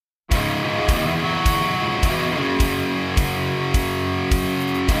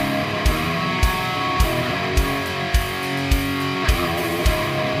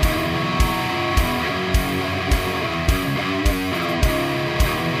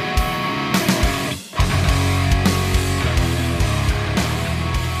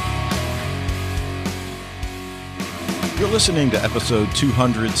listening to episode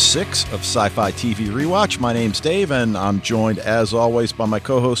 206 of Sci-Fi TV Rewatch. My name's Dave, and I'm joined, as always, by my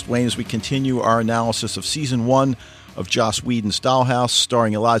co-host Wayne as we continue our analysis of Season 1 of Joss Whedon's Dollhouse,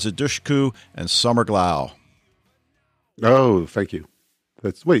 starring Eliza Dushku and Summer Glau. Oh, thank you.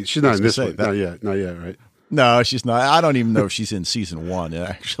 Wait, she's not in this one. Not yet, right? No, she's not. I don't even know if she's in Season 1,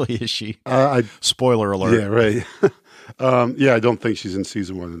 actually, is she? Spoiler alert. Yeah, right. I don't think she's in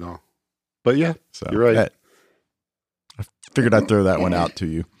Season 1 at all. But yeah, so, you're right. I figured I'd throw that one out to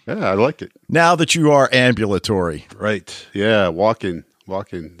you. Yeah, I like it. Now that you are ambulatory. Right. Yeah, walking.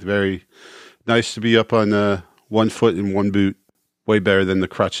 Very nice to be up on 1 foot in one boot. Way better than the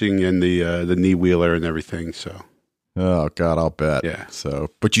crutching and the knee wheeler and everything. So. Oh God, I'll bet. Yeah. So,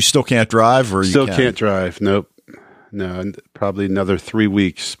 but you still can't drive, or still can't drive? Nope. No, probably another 3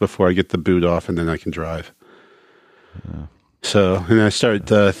 weeks before I get the boot off, and then I can drive. So, and I start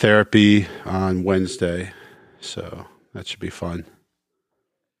therapy on Wednesday, so that should be fun.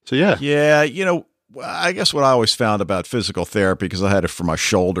 So yeah. Yeah, I guess what I always found about physical therapy, because I had it for my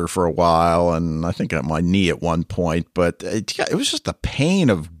shoulder for a while, and I think my knee at one point, but it was just the pain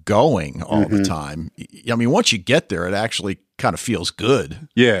of going all the time. I mean, once you get there, it actually kind of feels good.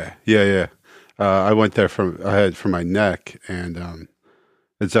 Yeah. I went there for my neck, and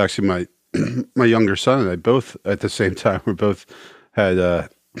it's actually my my younger son and I both at the same time. We both had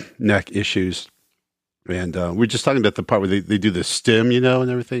neck issues. And we're just talking about the part where they do the stim, and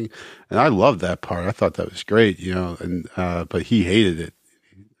everything. And I loved that part. I thought that was great, and but he hated it.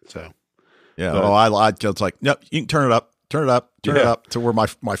 So yeah. I it's like, nope, you can turn it up to where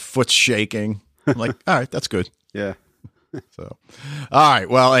my foot's shaking. I'm like, all right, that's good. Yeah. So, all right.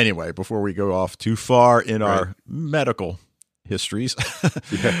 Well, anyway, before we go off too far in our medical histories,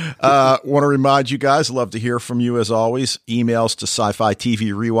 want to remind you guys, love to hear from you as always. Emails to sci-fi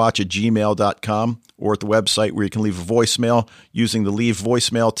TV rewatch at gmail.com or at the website where you can leave a voicemail using the leave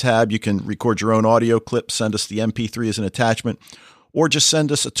voicemail tab. You can record your own audio clip, send us the MP3 as an attachment, or just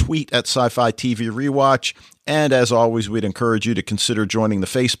send us a tweet at Sci-Fi TV Rewatch. And as always, we'd encourage you to consider joining the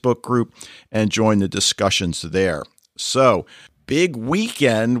Facebook group and join the discussions there. So, big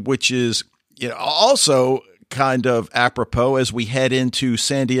weekend, which is also kind of apropos as we head into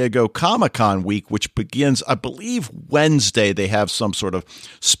San Diego Comic-Con week, which begins, I believe, Wednesday. They have some sort of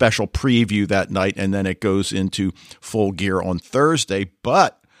special preview that night, and then it goes into full gear on Thursday.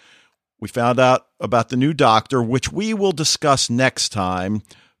 But we found out about the new Doctor, which we will discuss next time.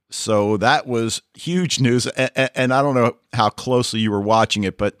 So that was huge news. And I don't know how closely you were watching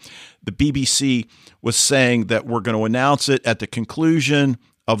it, but the BBC was saying that we're going to announce it at the conclusion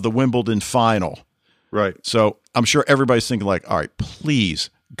of the Wimbledon final. Right. So I'm sure everybody's thinking like, all right, please,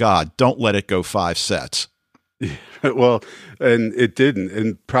 God, don't let it go 5 sets. Well, and it didn't.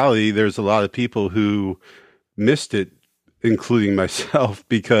 And probably there's a lot of people who missed it, including myself,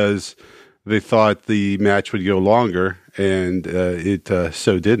 because they thought the match would go longer, and it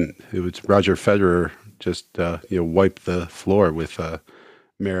so didn't. It was Roger Federer just wiped the floor with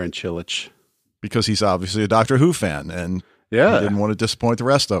Marin Cilic. Because he's obviously a Doctor Who fan, and yeah, he didn't want to disappoint the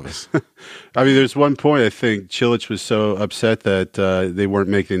rest of us. I mean, there's one point I think Cilic was so upset that they weren't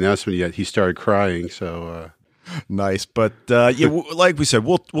making the announcement yet. He started crying. So nice, but like we said,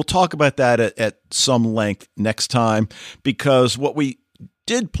 we'll talk about that at some length next time, because what we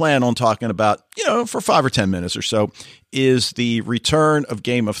did plan on talking about, for 5 or 10 minutes or so, is the return of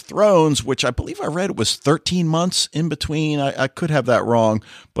Game of Thrones, which I believe I read it was 13 months in between. I could have that wrong,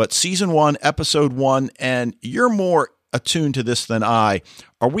 but Season 1, Episode 1, and you're more attuned to this than I.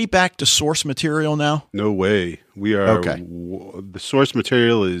 Are we back to source material now? No way. We are. Okay. The source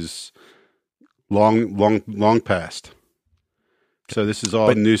material is long past. So this is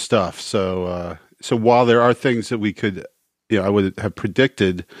all new stuff. So while there are things that we could, I would have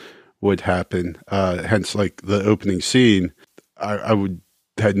predicted would happen, hence like the opening scene, I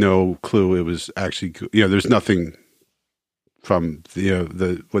had no clue it was actually, there's nothing from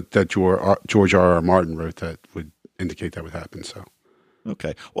that George R.R. Martin wrote that would indicate that would happen. So,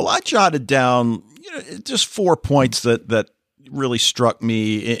 okay. Well, I jotted down just 4 points that really struck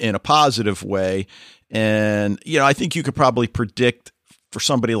me in a positive way, and I think you could probably predict for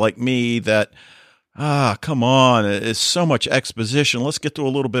somebody like me that come on, it's so much exposition. Let's get to a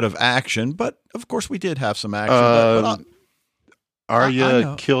little bit of action. But of course, we did have some action.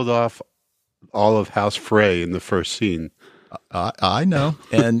 Arya killed off all of House Frey in the first scene. I know,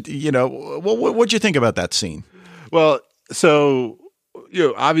 and what'd you think about that scene? Well, so,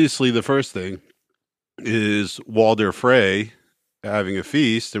 obviously the first thing is Walder Frey having a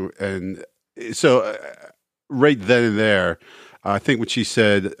feast. And so right then and there, I think when she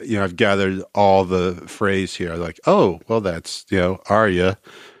said, I've gathered all the phrase here, like, oh, well, that's, Arya.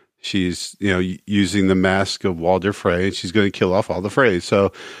 She's, using the mask of Walder Frey, and she's going to kill off all the Freys.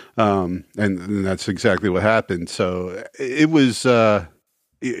 So, and that's exactly what happened. So it was,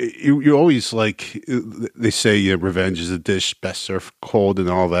 you always like, they say, revenge is a dish best served cold and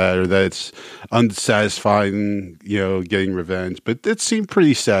all that, or that it's unsatisfying, getting revenge. But it seemed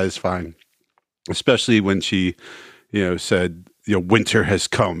pretty satisfying, especially when she, said, winter has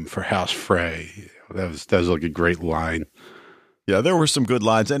come for House Frey. That was like a great line. Yeah, there were some good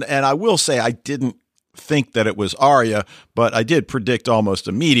lines. And I will say I didn't think that it was Arya, but I did predict almost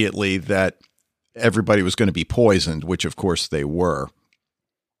immediately that everybody was going to be poisoned, which of course they were.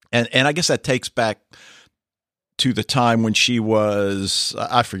 And I guess that takes back to the time when she was,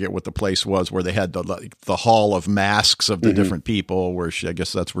 I forget what the place was, where they had the hall of masks of the different people, where I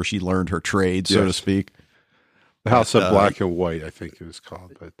guess that's where she learned her trade, so to speak. The House of Black and White, I think it was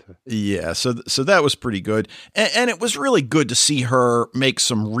called. But yeah, so that was pretty good. And it was really good to see her make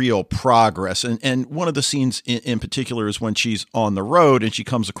some real progress. And one of the scenes in particular is when she's on the road and she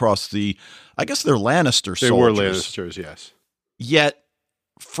comes across I guess they're Lannister soldiers. They were Lannisters, yes. Yet,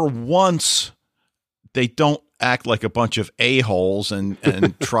 for once, they don't act like a bunch of a-holes and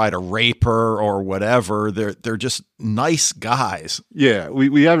try to rape her or whatever. They're just nice guys. Yeah,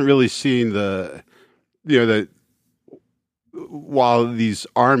 we haven't really seen that while these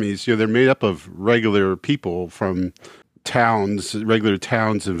armies, they're made up of regular people from regular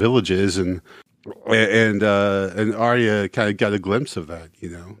towns and villages, and Arya kind of got a glimpse of that.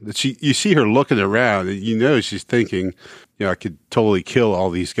 You see her looking around, and she's thinking, I could totally kill all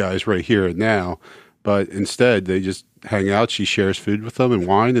these guys right here and now, but instead they just hang out. She shares food with them and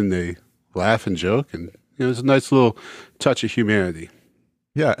wine, and they laugh and joke, and it's a nice little touch of humanity.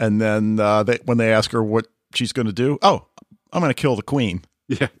 Yeah, and then when they ask her what she's going to do, I'm going to kill the queen.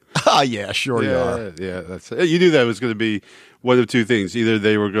 Yeah. Yeah, sure you are. Yeah, that's it. You knew that was going to be one of two things. Either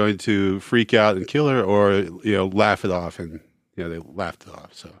they were going to freak out and kill her, or, laugh it off, and, they laughed it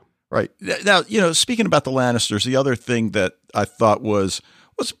off. So. Right. Now, speaking about the Lannisters, the other thing that I thought was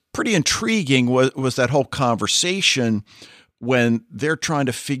pretty intriguing was that whole conversation when they're trying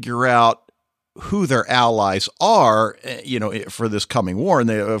to figure out who their allies are, for this coming war. And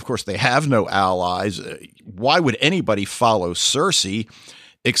of course, they have no allies. Why would anybody follow Cersei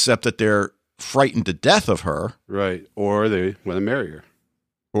except that they're frightened to death of her? Right. Or they want to marry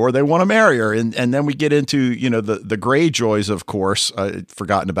her. And then we get into, the Greyjoys, of course. I'd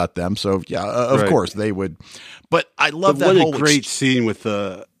forgotten about them. So, yeah, of course they would. But I love that whole... What a great scene with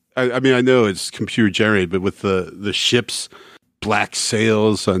I know it's computer generated, but with the ships... black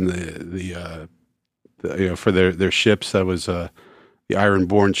sails on the for their ships. That was the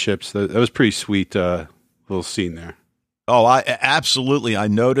Ironborn ships. That was pretty sweet little scene there. Oh, I absolutely. I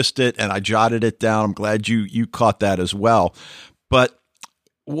noticed it and I jotted it down. I'm glad you caught that as well. But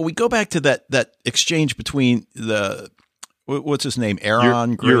when we go back to that exchange between what's his name,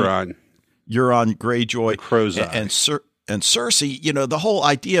 Euron Greyjoy, and Cersei, the whole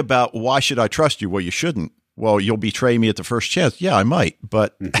idea about why should I trust you? Well, you shouldn't. Well, you'll betray me at the first chance. Yeah, I might.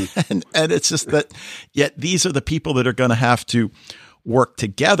 But, and it's just that, yet these are the people that are going to have to work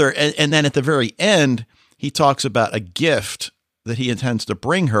together. And then at the very end, he talks about a gift that he intends to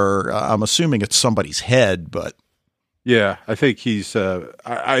bring her. I'm assuming it's somebody's head, but. Yeah, I think he's,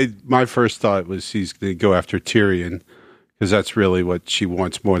 my first thought was he's going to go after Tyrion, because that's really what she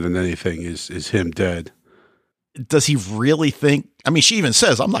wants more than anything is him dead. Does he really think, she even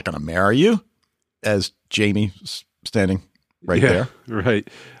says, I'm not going to marry you, as Jaime standing right there. Right.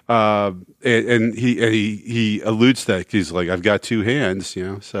 And he alludes that he's like, I've got two hands,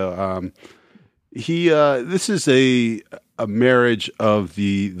 so, this is a marriage of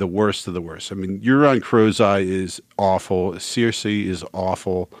the worst of the worst. Euron Crowseye is awful. Cersei is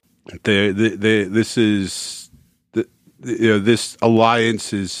awful. This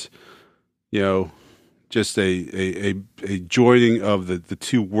alliance is, just a joining of the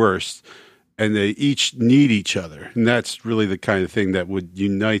two worst. And they each need each other. And that's really the kind of thing that would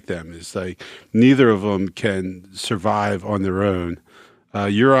unite them, is like neither of them can survive on their own.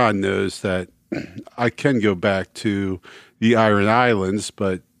 Euron knows that I can go back to the Iron Islands,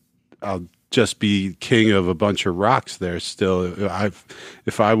 but I'll just be king of a bunch of rocks there still.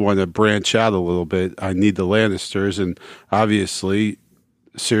 If I want to branch out a little bit, I need the Lannisters. And obviously,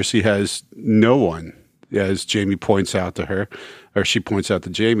 Cersei has no one, as Jaime points out to her, or she points out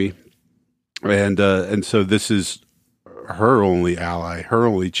to Jaime. And so this is her only ally, her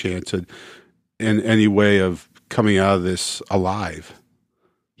only chance in any way of coming out of this alive.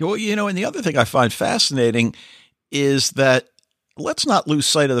 Well, and the other thing I find fascinating is that let's not lose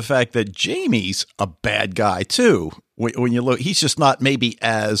sight of the fact that Jaime's a bad guy too. When you look, he's just not maybe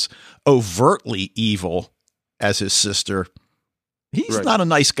as overtly evil as his sister. He's not a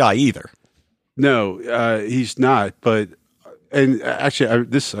nice guy either. No, he's not. But and actually,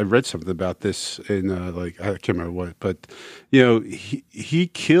 I read something about this in I can't remember what, but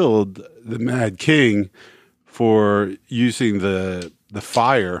he killed the Mad King for using the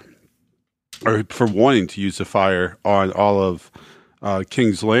fire, or for wanting to use the fire on all of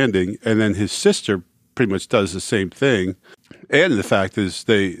King's Landing, and then his sister pretty much does the same thing. And the fact is,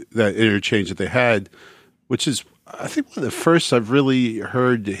 that interchange that they had, which is, I think, one of the first I've really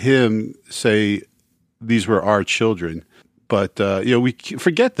heard him say these were our children. But we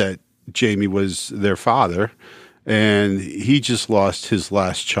forget that Jaime was their father, and he just lost his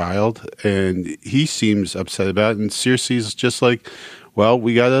last child, and he seems upset about it. And Cersei's just like, well,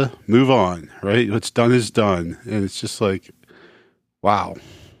 we got to move on, right? What's done is done. And it's just like, wow.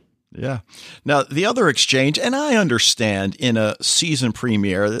 Yeah. Now, the other exchange, and I understand in a season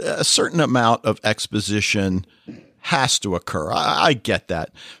premiere, a certain amount of exposition has to occur. I get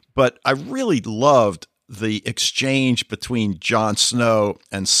that. But I really loved the exchange between Jon Snow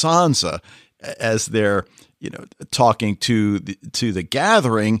and Sansa as they're, talking to the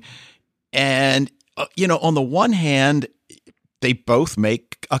gathering. And, on the one hand, they both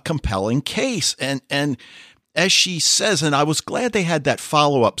make a compelling case. And as she says, and I was glad they had that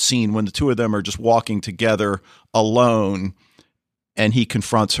follow-up scene when the two of them are just walking together alone, and he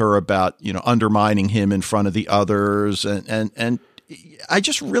confronts her about, undermining him in front of the others. And I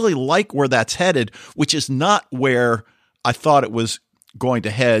just really like where that's headed, which is not where I thought it was going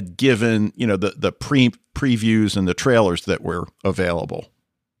to head, given, the previews and the trailers that were available.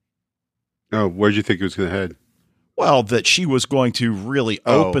 Oh, where'd you think it was going to head? Well, that she was going to really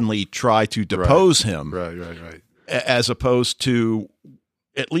openly try to depose him. Right. As opposed to,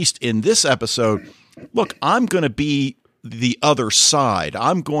 at least in this episode, look, I'm going to be the other side.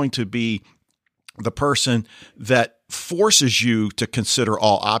 I'm going to be the person that forces you to consider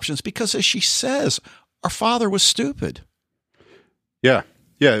all options because, as she says, our father was stupid. Yeah.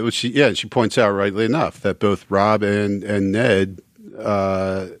 She points out, rightly enough, that both Robb and Ned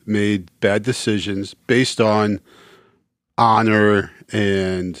made bad decisions based on honor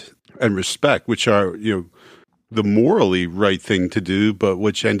and respect, which are, the morally right thing to do, but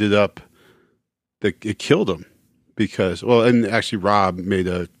which ended up that it killed him because, and actually Robb made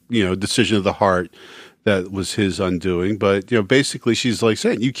a, decision of the heart that was his undoing. But, basically she's like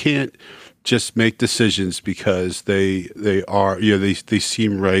saying, you can't just make decisions because they are, they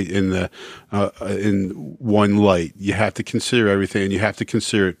seem right in in one light. You have to consider everything, and you have to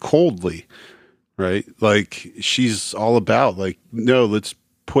consider it coldly. Right? Like, she's all about, like, no, let's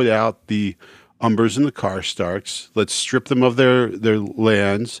put out the Umbers and the Karstarks. Let's strip them of their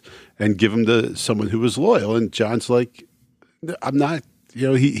lands and give them to someone who is loyal. And John's like, I'm not,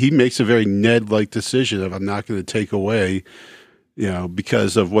 he makes a very Ned-like decision of, I'm not going to take away,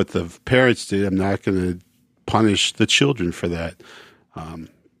 because of what the parents did. I'm not going to punish the children for that.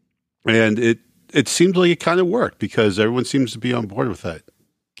 And it seems like it kind of worked because everyone seems to be on board with that.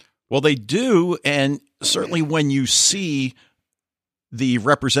 Well, they do, and certainly when you see the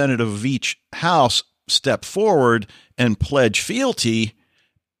representative of each house step forward and pledge fealty,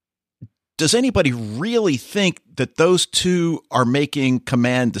 does anybody really think that those two are making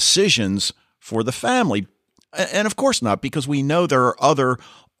command decisions for the family? And of course not, because we know there are other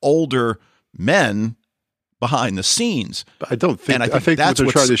older men behind the scenes. But I don't think. I think what they're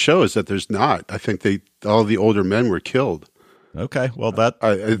trying to show is that there's not. I think all the older men were killed. Okay, well,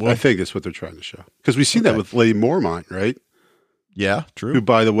 I think it's what they're trying to show, because we see that with Lady Mormont, right? Yeah, true. Who,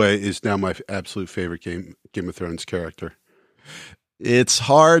 by the way, is now my absolute favorite Game of Thrones character. It's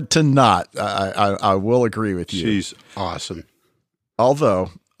hard to not. I will agree with you. She's awesome.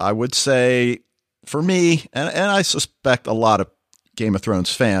 Although I would say, for me, and I suspect a lot of Game of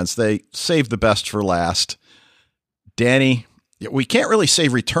Thrones fans, they saved the best for last. Dany, we can't really say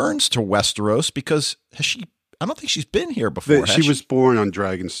returns to Westeros because I don't think she's been here before. She was born on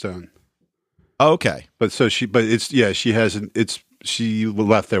Dragonstone. Okay. She hasn't, she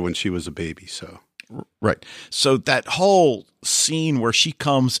left there when she was a baby. So, right. So that whole scene where she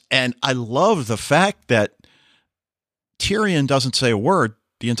comes, and I love the fact that Tyrion doesn't say a word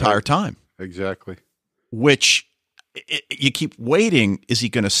the entire time. Exactly. Which you keep waiting. Is he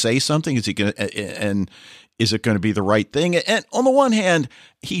going to say something? Is it going to be the right thing? And on the one hand,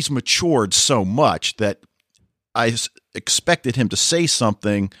 he's matured so much that I expected him to say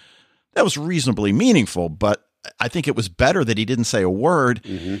something that was reasonably meaningful, but I think it was better that he didn't say a word.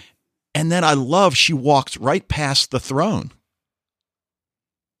 Mm-hmm. And then I love she walks right past the throne.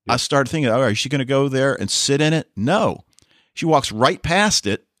 I started thinking, all right, is she going to go there and sit in it? No. She walks right past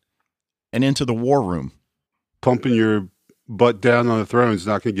it and into the war room. Pumping your butt down on the throne is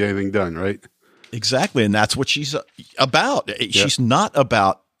not going to get anything done, right? Exactly. And that's what she's about. Yep. She's not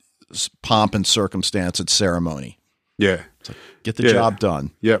about pomp and circumstance and ceremony. Yeah. So get the job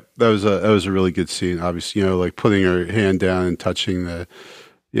done. Yep. That was a really good scene. Obviously, like putting her hand down and touching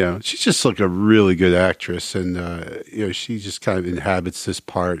she's just like a really good actress. And, she just kind of inhabits this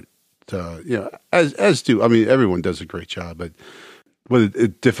part, as do, I mean, everyone does a great job, but what a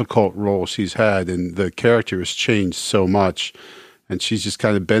difficult role she's had. And the character has changed so much. And she's just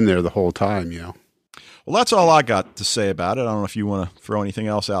kind of been there the whole time, Well, that's all I got to say about it. I don't know if you want to throw anything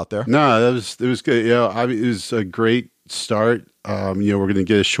else out there. No, it was good. It was a great start. We're going to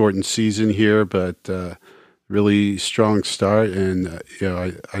get a shortened season here, but really strong start. And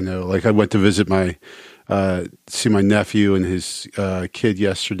I know, like, I went to visit see my nephew and his kid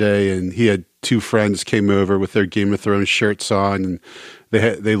yesterday, and he had two friends came over with their Game of Thrones shirts on, and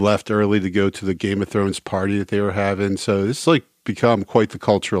they left early to go to the Game of Thrones party that they were having. So this like become quite the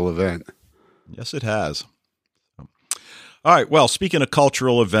cultural event. Yes, it has. All right. Well, speaking of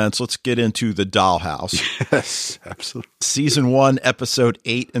cultural events, let's get into The Dollhouse. Yes, absolutely. Season 1, episode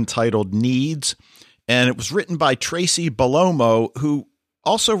 8, entitled Needs. And it was written by Tracy Bellomo, who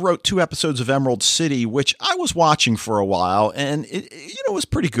also wrote 2 episodes of Emerald City, which I was watching for a while. And it was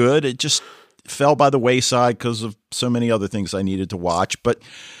pretty good. It just fell by the wayside because of so many other things I needed to watch. But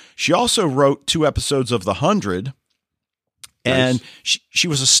she also wrote 2 episodes of The 100. And nice. She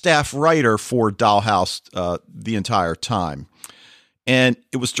was a staff writer for Dollhouse the entire time. And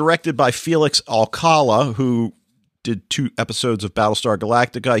it was directed by Felix Alcala, who did 2 episodes of Battlestar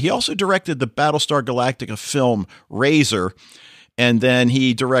Galactica. He also directed the Battlestar Galactica film Razor. And then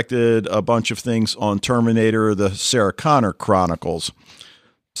he directed a bunch of things on Terminator, the Sarah Connor Chronicles.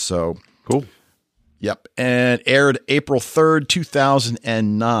 So cool. Yep. And aired April 3rd,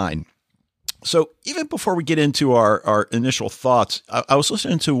 2009. So even before we get into our initial thoughts, I was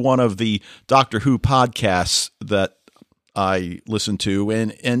listening to one of the Doctor Who podcasts that I listen to,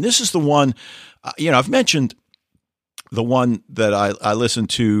 and this is the one, I've mentioned the one that I listen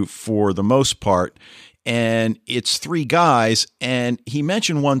to for the most part, and it's 3 guys, and he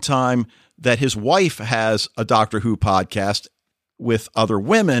mentioned one time that his wife has a Doctor Who podcast with other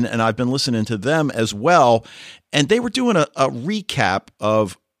women, and I've been listening to them as well, and they were doing a recap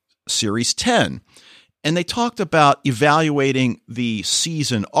of Series 10. And they talked about evaluating the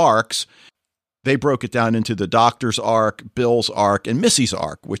season arcs. They broke it down into the Doctor's arc, Bill's arc, and Missy's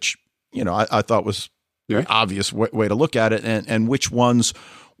arc, which, I thought was an obvious way to look at it, and which ones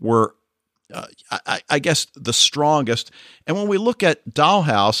were, I guess, the strongest. And when we look at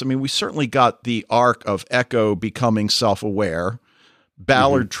Dollhouse, I mean, we certainly got the arc of Echo becoming self-aware,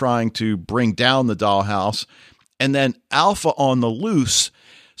 Ballard trying to bring down the Dollhouse, and then Alpha on the loose.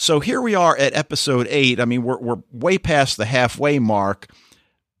 So here we are at episode 8. I mean, we're way past the halfway mark.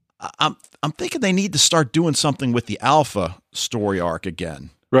 I'm thinking they need to start doing something with the Alpha story arc again.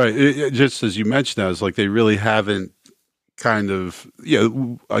 Right. Just as you mentioned, that, it's like they really haven't kind of,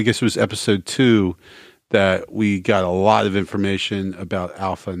 I guess it was episode 2 that we got a lot of information about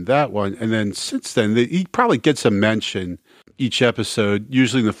Alpha in that one. And then since then, he probably gets a mention each episode,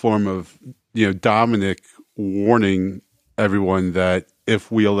 usually in the form of, Dominic warning everyone that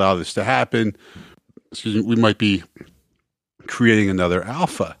if we allow this to happen, we might be creating another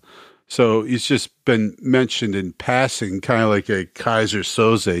Alpha. So it's just been mentioned in passing, kind of like a Kaiser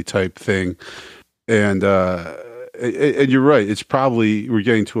Soze type thing. And you're right. It's probably, we're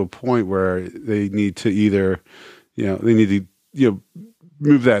getting to a point where they need to either,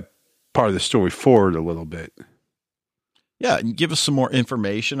 move that part of the story forward a little bit. Yeah, and give us some more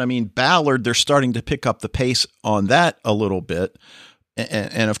information. I mean, Ballard, they're starting to pick up the pace on that a little bit.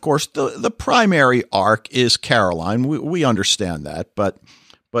 And of course, the primary arc is Caroline. We understand that.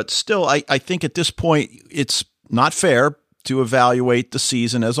 But still, I think at this point, it's not fair to evaluate the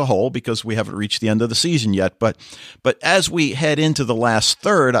season as a whole because we haven't reached the end of the season yet. But as we head into the last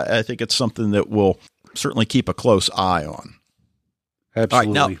third, I think it's something that we'll certainly keep a close eye on.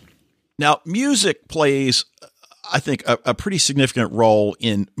 Absolutely. All right, now, music plays, I think, a pretty significant role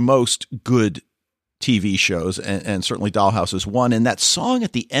in most good TV shows, and certainly Dollhouse is one. And that song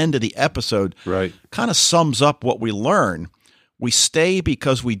at the end of the episode kind of sums up what we learn. We stay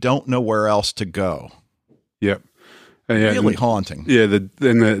because we don't know where else to go. Yep. Really haunting. Yeah,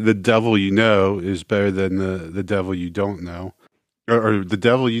 the devil you know is better than the devil you don't know. Or the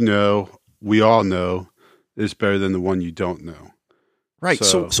devil you know, we all know, is better than the one you don't know. Right.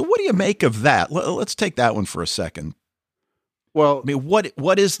 So what do you make of that? Let's take that one for a second. Well, I mean,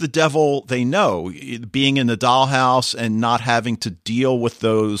 what is the devil they know? Being in the dollhouse and not having to deal with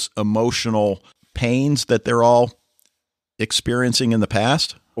those emotional pains that they're all experiencing in the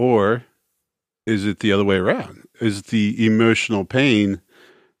past? or is it the other way around? Is the emotional pain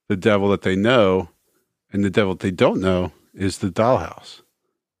the devil that they know, and the devil that they don't know is the dollhouse?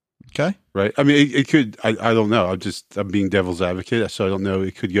 Okay. Right. I mean, it could, I don't know. I'm being devil's advocate. So I don't know.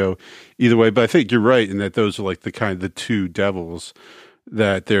 It could go either way, but I think you're right in that those are like the two devils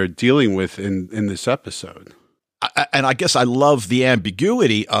that they're dealing with in this episode. And I guess I love the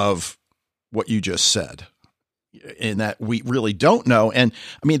ambiguity of what you just said, in that we really don't know. And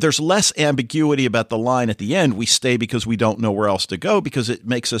I mean, there's less ambiguity about the line at the end. We stay because we don't know where else to go, because it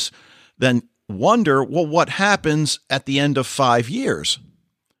makes us then wonder, well, what happens at the end of 5 years?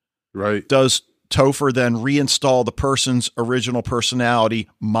 Right. Does Topher then reinstall the person's original personality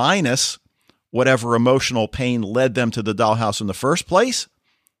minus whatever emotional pain led them to the dollhouse in the first place?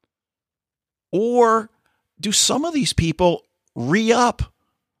 Or do some of these people re-up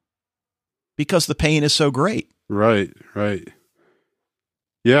because the pain is so great? Right.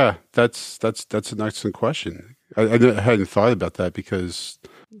 Yeah, that's an excellent question. I hadn't thought about that, because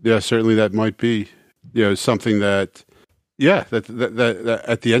certainly that might be something that. Yeah, that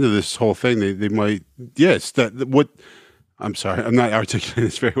at the end of this whole thing, they might. Yes, I'm sorry, I'm not articulating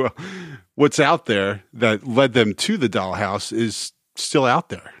this very well. What's out there that led them to the dollhouse is still out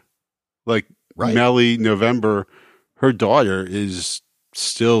there. Like, right. Mellie November, her daughter is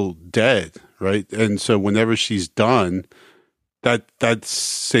still dead, right? And so whenever she's done, that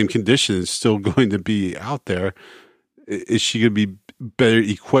same condition is still going to be out there. Is she going to be better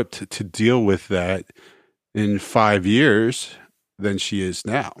equipped to deal with that in 5 years than she is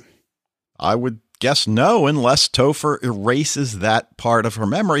now? I would guess no, unless Topher erases that part of her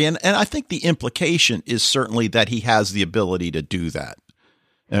memory. And I think the implication is certainly that he has the ability to do that.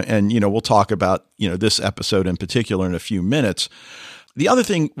 And we'll talk about, this episode in particular in a few minutes. The other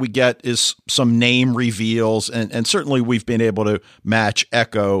thing we get is some name reveals, and certainly we've been able to match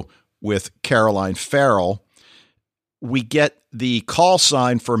Echo with Caroline Farrell. We get the call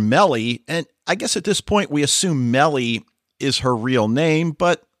sign for Mellie, and I guess at this point we assume Mellie is her real name,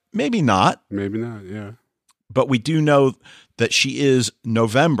 but maybe not. Maybe not, yeah. But we do know that she is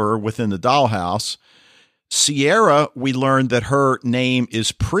November within the dollhouse. Sierra, we learned that her name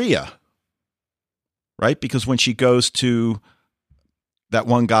is Priya, right? Because when she goes to that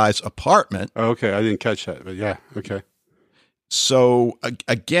one guy's apartment. Oh, okay, I didn't catch that, but yeah, okay. So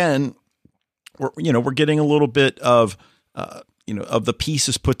again, we're getting a little bit of of the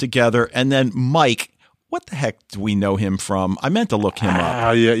pieces put together, and then Mike. What the heck do we know him from? I meant to look him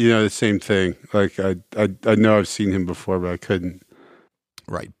up. Yeah, the same thing. Like I know I've seen him before, but I couldn't.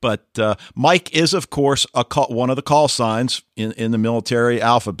 Right, but Mike is, of course, one of the call signs in the military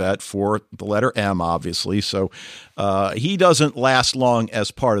alphabet for the letter M, obviously. So he doesn't last long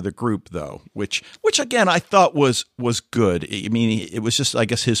as part of the group, though, which again I thought was good. I mean, it was just, I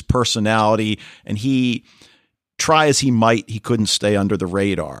guess, his personality, and he, try as he might, he couldn't stay under the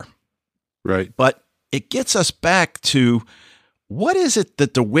radar. Right, but it gets us back to what is it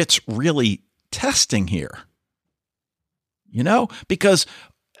that DeWitt's really testing here? Because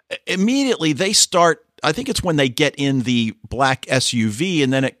immediately they start, I think it's when they get in the black SUV,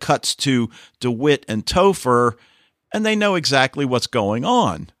 and then it cuts to DeWitt and Topher, and they know exactly what's going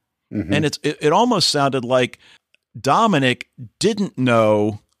on. Mm-hmm. And it almost sounded like Dominic didn't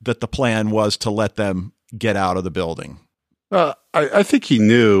know that the plan was to let them get out of the building. I think he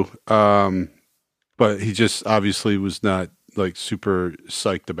knew, but he just obviously was not like super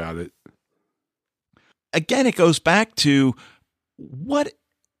psyched about it. Again, it goes back to what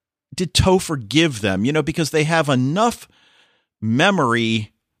did Topher give them? Because they have enough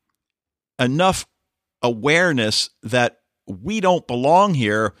memory, enough awareness that we don't belong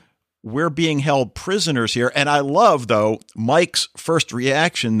here. We're being held prisoners here. And I love, though, Mike's first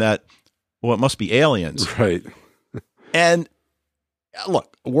reaction that, well, it must be aliens. Right. And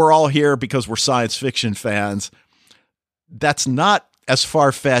look, we're all here because we're science fiction fans. That's not as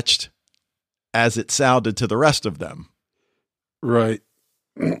far-fetched as it sounded to the rest of them. Right.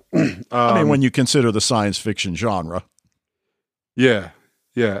 I mean, when you consider the science fiction genre. Yeah,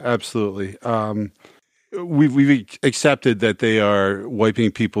 absolutely. We've accepted that they are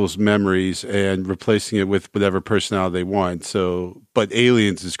wiping people's memories and replacing it with whatever personality they want. So, but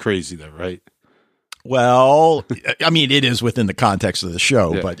aliens is crazy though, right? Well, I mean, it is within the context of the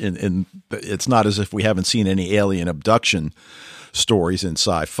show, yeah. But it's not as if we haven't seen any alien abduction stories in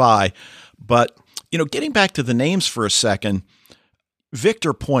sci-fi. But, getting back to the names for a second,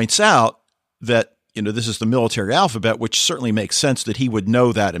 Victor points out that this is the military alphabet, which certainly makes sense that he would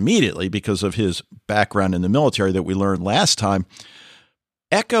know that immediately because of his background in the military that we learned last time.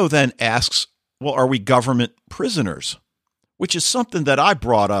 Echo then asks, well, are we government prisoners? Which is something that I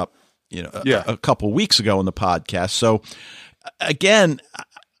brought up, a couple weeks ago in the podcast. So again,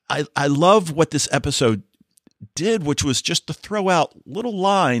 I love what this episode did, which was just to throw out little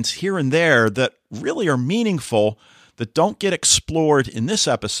lines here and there that really are meaningful, that don't get explored in this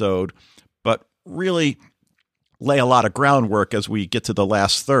episode, but really lay a lot of groundwork as we get to the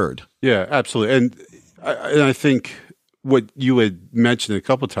last third. Yeah, absolutely. And I think what you had mentioned a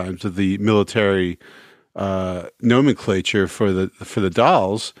couple of times of the military nomenclature for the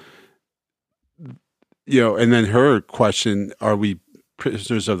dolls, and then her question, are we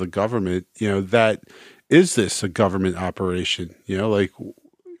prisoners of the government? That is this a government operation?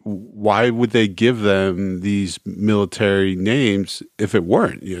 Why would they give them these military names if it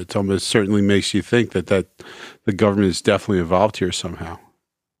weren't? It almost certainly makes you think that the government is definitely involved here somehow.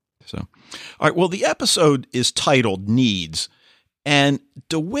 So, all right. Well, the episode is titled Needs, and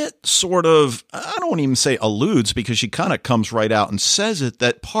DeWitt sort of, I don't even say alludes because she kind of comes right out and says it,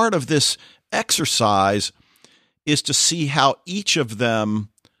 that part of this exercise is to see how each of them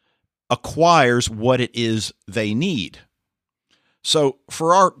acquires what it is they need. So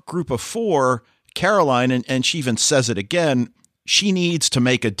for our group of four, Caroline, and she even says it again, she needs to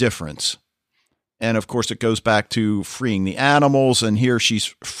make a difference. And of course, it goes back to freeing the animals, and here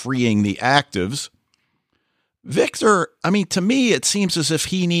she's freeing the actives. Victor, to me, it seems as if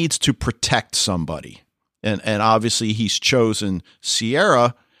he needs to protect somebody. And obviously, he's chosen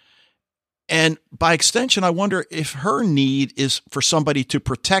Sierra. And by extension, I wonder if her need is for somebody to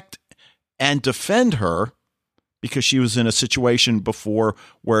protect and defend her, because she was in a situation before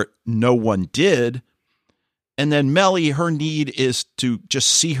where no one did. And then Melly, her need is to just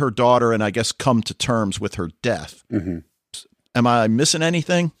see her daughter and I guess come to terms with her death. Mm-hmm. Am I missing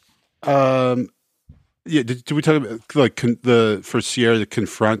anything? Yeah. Did we talk about for Sierra to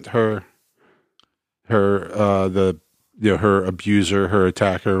confront her abuser, her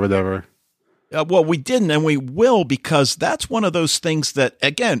attacker, whatever? Well, we didn't, and we will, because that's one of those things that,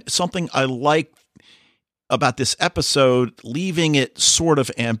 again, something I like about this episode, leaving it sort of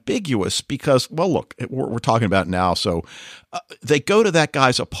ambiguous because, well, look, we're talking about it now. So they go to that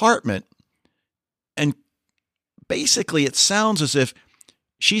guy's apartment, and basically it sounds as if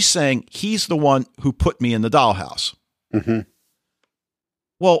she's saying he's the one who put me in the dollhouse. Mm-hmm.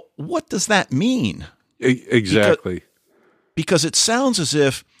 Well, what does that mean? Exactly. Because it sounds as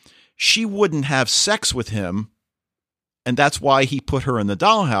if she wouldn't have sex with him, and that's why he put her in the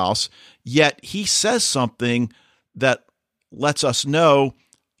dollhouse, yet he says something that lets us know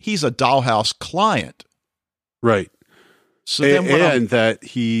he's a dollhouse client. Right. So then that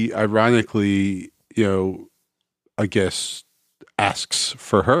he ironically, I guess, asks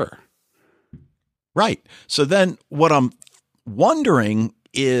for her. Right. So then what I'm wondering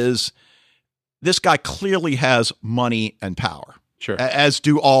is, this guy clearly has money and power. Sure. As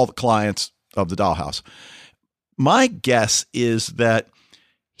do all the clients of the dollhouse. My guess is that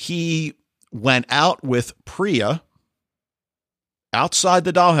he went out with Priya outside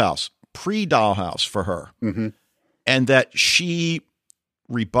the dollhouse, pre-dollhouse for her, mm-hmm. and that she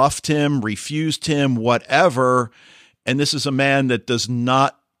rebuffed him, refused him, whatever. And this is a man that does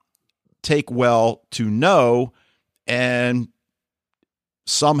not take well to no, and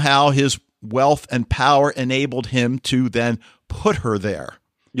somehow his wealth and power enabled him to then put her there.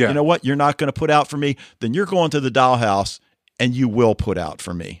 Yeah. You know what? You're not going to put out for me. Then you're going to the dollhouse and you will put out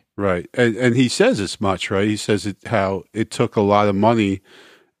for me. Right. And he says as much, right? He says how it took a lot of money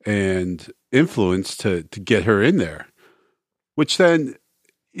and influence to get her in there, which then,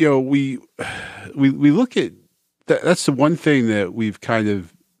 we look at that. That's the one thing that we've kind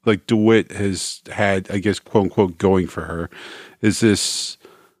of like DeWitt has had, I guess, quote unquote, going for her, is this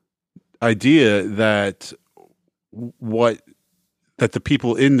idea that that the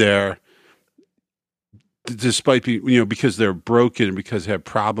people in there, despite being, because they're broken and because they have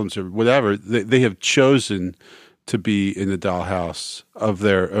problems or whatever, they have chosen to be in the dollhouse of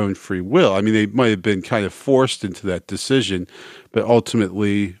their own free will. I mean, they might have been kind of forced into that decision, but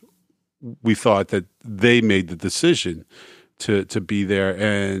ultimately we thought that they made the decision to be there.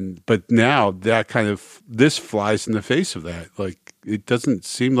 But now that this flies in the face of that. Like, it doesn't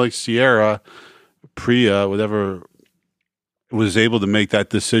seem like Sierra, Priya, whatever, was able to make that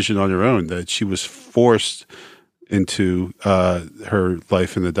decision on her own, that she was forced into her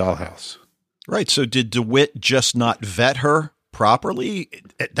life in the dollhouse. Right. So did DeWitt just not vet her properly?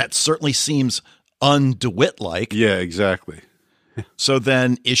 That certainly seems un-DeWitt-like. Yeah, exactly. So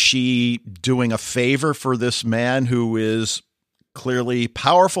then is she doing a favor for this man who is clearly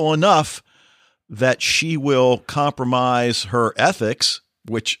powerful enough that she will compromise her ethics,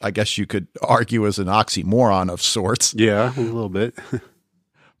 which I guess you could argue is an oxymoron of sorts. Yeah, a little bit.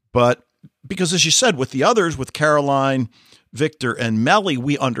 But because, as you said, with the others, with Caroline, Victor, and Mellie,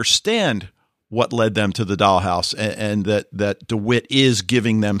 we understand what led them to the dollhouse, and that DeWitt is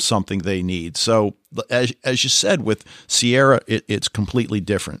giving them something they need. So as you said, with Sierra, it's completely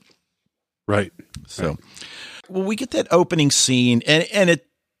different. Right. So well, we get that opening scene, and it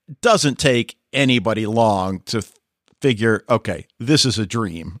doesn't take anybody long to figure, okay, this is a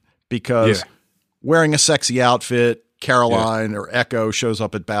dream, because wearing a sexy outfit, Caroline or Echo shows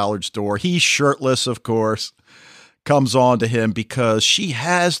up at Ballard's door. He's shirtless, of course, comes on to him because she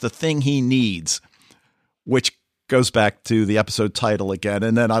has the thing he needs, which goes back to the episode title again.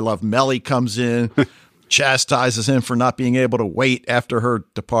 And then I love Mellie comes in, chastises him for not being able to wait after her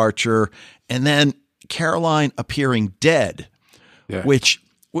departure. And then Caroline appearing dead, which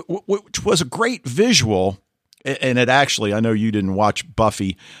was a great visual. And it actually, I know you didn't watch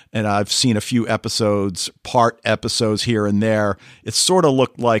Buffy, and I've seen a few episodes, part episodes here and there. It sort of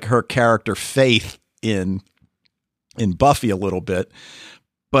looked like her character Faith in Buffy a little bit.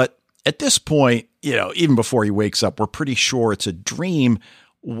 But at this point, even before he wakes up, we're pretty sure it's a dream.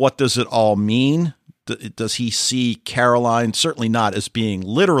 What does it all mean? Does he see Caroline? Certainly not as being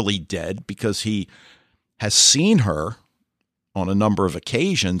literally dead, because he has seen her on a number of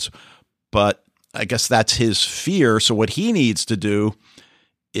occasions, but I guess that's his fear. So what he needs to do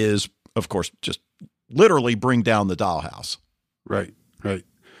is, of course, just literally bring down the dollhouse. Right.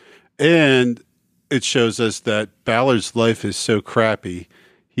 And it shows us that Ballard's life is so crappy,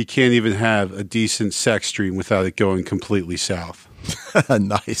 he can't even have a decent sex dream without it going completely south.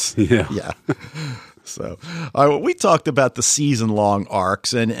 Nice. Yeah. So we talked about the season-long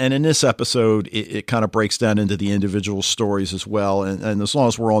arcs, and in this episode, it kind of breaks down into the individual stories as well. And as long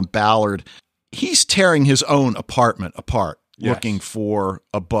as we're on Ballard, he's tearing his own apartment apart, looking for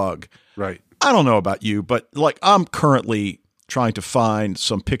a bug. Right. I don't know about you, but I'm currently trying to find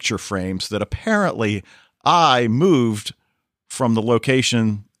some picture frames that apparently I moved from the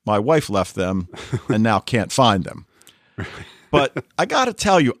location my wife left them and now can't find them. But I got to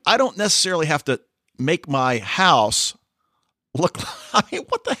tell you, I don't necessarily have to make my house look. I mean,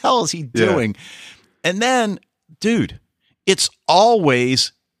 what the hell is he doing? And then, dude, it's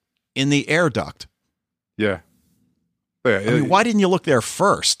always in the air duct. Yeah. I mean, why didn't you look there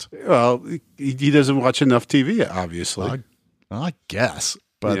first? Well, he doesn't watch enough TV, obviously. I guess.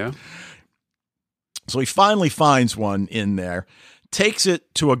 But so he finally finds one in there, takes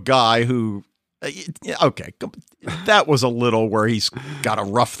it to a guy who, okay, that was a little where he's got to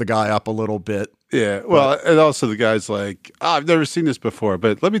rough the guy up a little bit. Yeah. Well, and also the guy's like, I've never seen this before,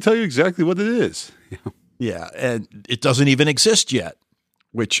 but let me tell you exactly what it is. Yeah. And it doesn't even exist yet,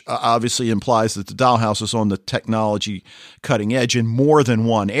 which obviously implies that the dollhouse is on the technology cutting edge in more than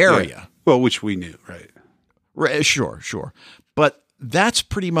one area. Yeah. Well, which we knew, right? Sure. But that's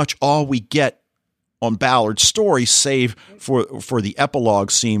pretty much all we get on Ballard's story, save for the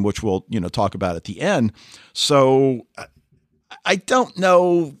epilogue scene, which we'll talk about at the end. So I don't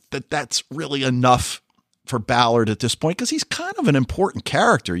know that that's really enough for Ballard at this point, because he's kind of an important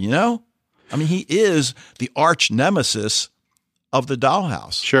character, I mean, he is the arch nemesis of the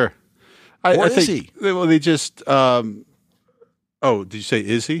dollhouse. Sure. Or is he? Well, they just, did you say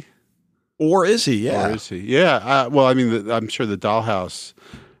is he? Or is he? Yeah. Or is he? Yeah. Well, I mean, I'm sure the dollhouse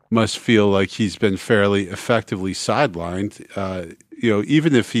must feel like he's been fairly effectively sidelined.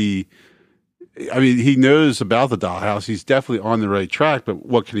 Even if he knows about the dollhouse, he's definitely on the right track, but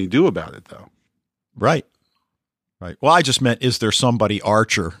what can he do about it, though? Right. Well, I just meant, is there somebody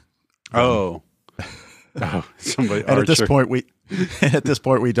Archer? Somebody and Archer. At this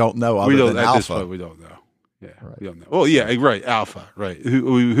point, we don't know. Other than at Alpha. This point, we don't know. Yeah, we don't know. Well, yeah, right. Alpha, right?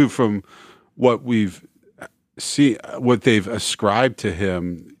 Who from what we've seen, what they've ascribed to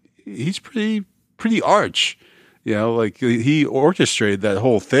him, he's pretty arch. Like he orchestrated that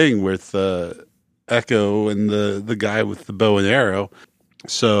whole thing with Echo and the guy with the bow and arrow.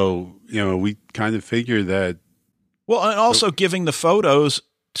 So we kind of figure that. Well, and also giving the photos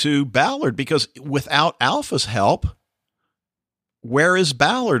to Ballard, because without Alpha's help, where is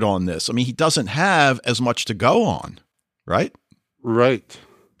Ballard on this? I mean, he doesn't have as much to go on, right? Right.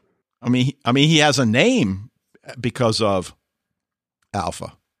 I mean, he has a name because of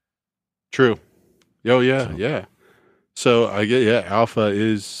Alpha. True. Oh yeah, yeah. So I get Alpha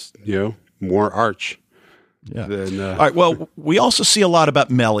is more arch. Yeah. Than, all right. Well, we also see a lot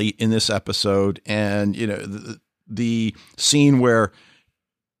about Mellie in this episode, and the scene where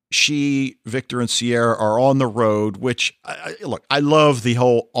Victor and Sierra are on the road, which I love the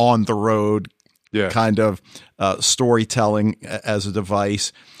whole on the road kind of storytelling as a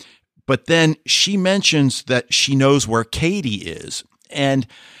device. But then she mentions that she knows where Katie is. And,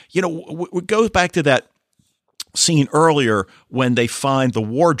 it goes back to that scene earlier when they find the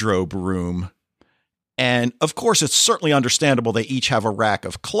wardrobe room. And of course, it's certainly understandable they each have a rack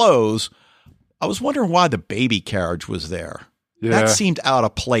of clothes. I was wondering why the baby carriage was there. Yeah. That seemed out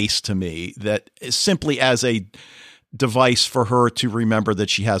of place to me, that simply as a device for her to remember that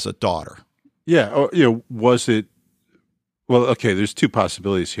she has a daughter. Yeah. Or, was it, well, okay, there's two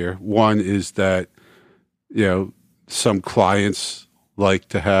possibilities here. One is that, some clients like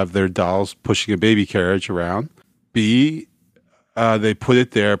to have their dolls pushing a baby carriage around. B, they put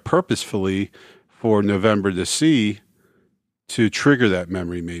it there purposefully for November to see to trigger that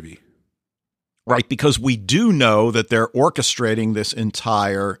memory, maybe. Right, because we do know that they're orchestrating this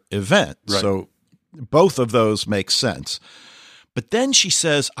entire event. Right. So both of those make sense. But then she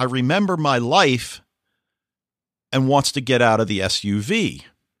says, I remember my life, and wants to get out of the SUV.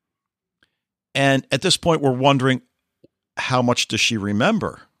 And at this point, we're wondering, how much does she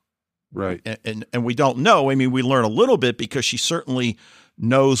remember? Right. And we don't know. I mean, we learn a little bit because she certainly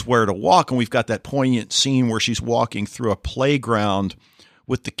knows where to walk. And we've got that poignant scene where she's walking through a playground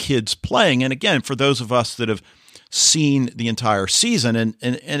with the kids playing. And again, for those of us that have seen the entire season and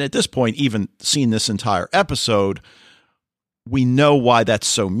at this point, even seen this entire episode, we know why that's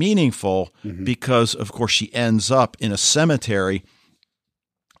so meaningful because, of course, she ends up in a cemetery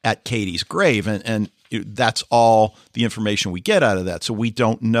at Katie's grave. And that's all the information we get out of that. So we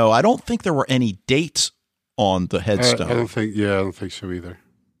don't know. I don't think there were any dates on the headstone. I don't think so either.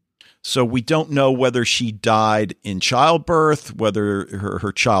 So we don't know whether she died in childbirth, whether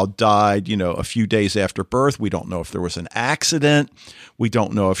her child died, a few days after birth. We don't know if there was an accident. We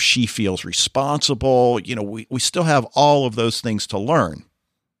don't know if she feels responsible. We still have all of those things to learn.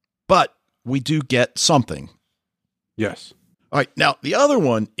 But we do get something. Yes. All right. Now, the other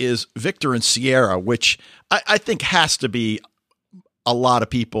one is Victor and Sierra, which I think has to be a lot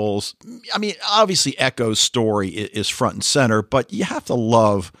of people's. I mean, obviously, Echo's story is front and center, but you have to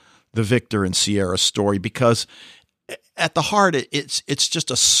love the Victor and Sierra story because at the heart, it's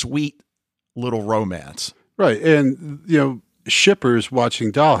just a sweet little romance. Right. And, shippers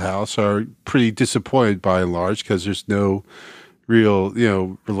watching Dollhouse are pretty disappointed by and large because there's no real,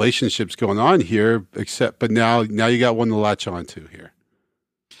 relationships going on here but now you got one to latch onto here.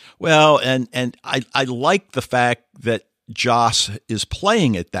 Well, and I like the fact that Joss is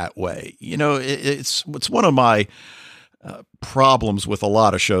playing it that way. It's one of my problems with a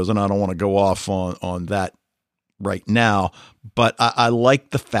lot of shows, and I don't want to go off on that right now, but I like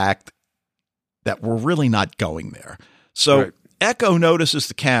the fact that we're really not going there. So right. Echo notices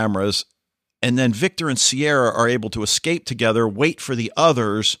the cameras, and then Victor and Sierra are able to escape together, wait for the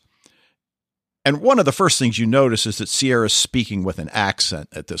others. And one of the first things you notice is that Sierra's speaking with an accent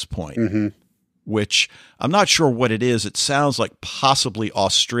at this point, which I'm not sure what it is. It sounds like possibly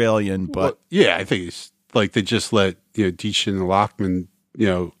Australian, but well, yeah, I think it's like they just let Deachin Lockman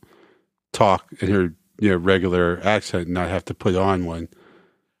talk in her regular accent and not have to put on one.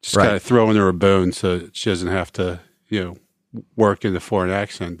 Just kind of throwing her a bone so she doesn't have to work in the foreign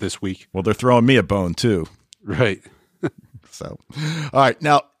accent this week. Well, they're throwing me a bone too. Right. So, all right.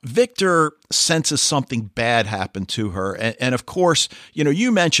 Now, Victor senses something bad happened to her. And of course,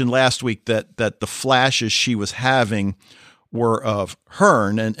 you mentioned last week that the flashes she was having were of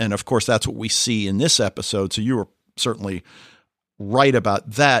Hearn. And of course, that's what we see in this episode. So you were certainly right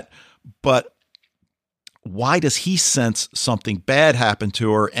about that. But why does he sense something bad happen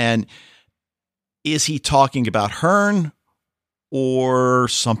to her? And is he talking about Hearn or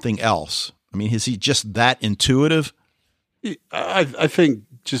something else? I mean, is he just that intuitive? I think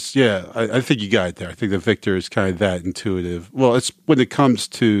I think you got it there. I think that Victor is kind of that intuitive. Well, it's when it comes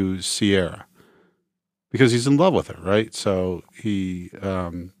to Sierra because he's in love with her, right? So he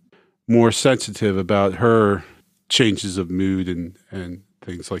more sensitive about her changes of mood and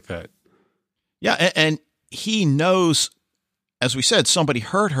things like that. Yeah, and he knows, as we said, somebody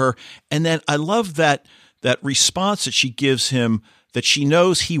hurt her. And then I love that response that she gives him, that she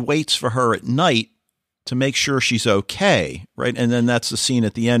knows he waits for her at night to make sure she's okay, right? And then that's the scene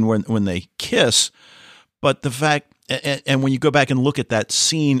at the end when they kiss. But the fact, and when you go back and look at that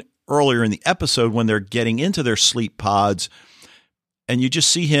scene earlier in the episode when they're getting into their sleep pods, and you just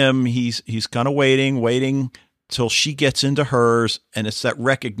see him, he's kind of waiting till she gets into hers, and it's that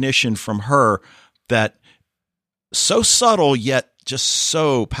recognition from her that so subtle yet just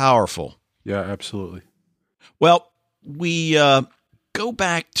so powerful. Yeah, absolutely. Well, we go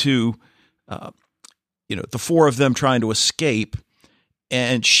back to, the four of them trying to escape,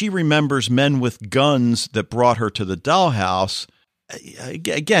 and she remembers men with guns that brought her to the dollhouse.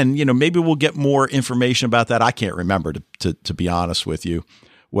 Again, maybe we'll get more information about that. I can't remember, to be honest with you,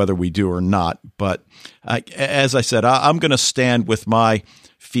 whether we do or not. But as I said, I'm going to stand with my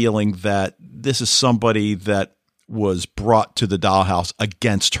feeling that this is somebody that was brought to the dollhouse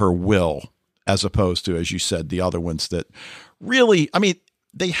against her will, as opposed to, as you said, the other ones that really,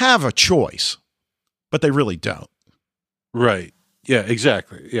 they have a choice, but they really don't. Right. Yeah,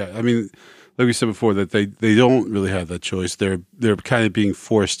 exactly. Yeah. Like we said before, that they don't really have that choice. They're kind of being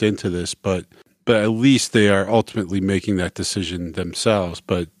forced into this, but at least they are ultimately making that decision themselves.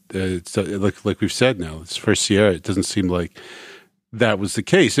 But it's like we've said now, it's for Sierra. It doesn't seem like that was the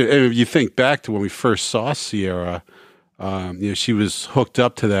case. And if you think back to when we first saw Sierra, she was hooked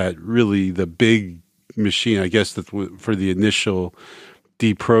up to the big machine, I guess, that for the initial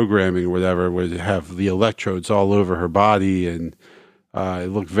deprogramming or whatever, where they have the electrodes all over her body, and it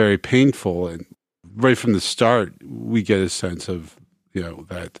looked very painful. And right from the start, we get a sense of,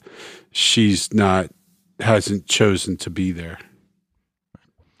 that hasn't chosen to be there.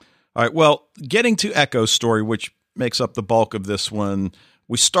 All right. Well, getting to Echo's story, which makes up the bulk of this one,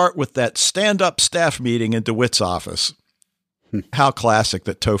 we start with that stand-up staff meeting in DeWitt's office. How classic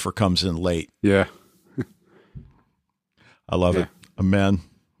that Topher comes in late. Yeah. I love it. A man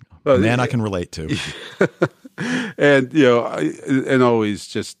I can relate to. And, and always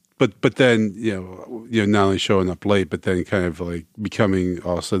just, but then, not only showing up late, but then kind of like becoming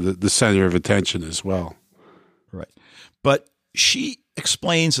also the center of attention as well. Right. But she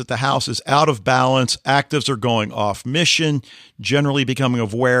explains that the house is out of balance. Actives are going off mission, generally becoming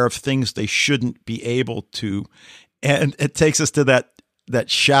aware of things they shouldn't be able to. And it takes us to that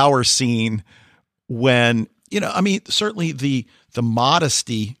shower scene when, certainly the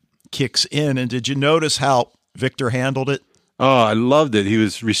modesty kicks in. And did you notice how Victor handled it? Oh, I loved it. He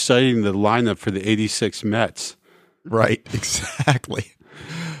was reciting the lineup for the 86 Mets. Right. Exactly.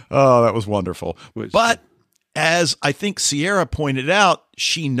 Oh, that was wonderful. But as I think Sierra pointed out,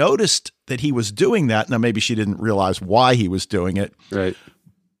 she noticed that he was doing that. Now, maybe she didn't realize why he was doing it. Right.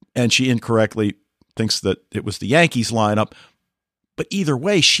 And she incorrectly thinks that it was the Yankees lineup. But either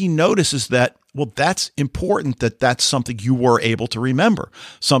way, she notices that, well, that's important, that's something you were able to remember,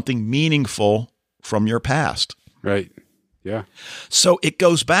 something meaningful from your past. Right. Yeah. So it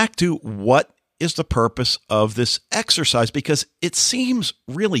goes back to what is the purpose of this exercise, because it seems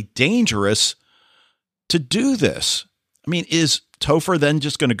really dangerous to do this. Is Topher then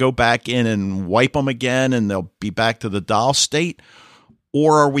just going to go back in and wipe them again and they'll be back to the doll state?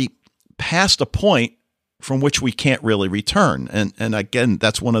 Or are we past a point from which we can't really return? And again,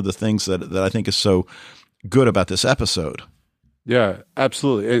 that's one of the things that I think is so good about this episode. Yeah,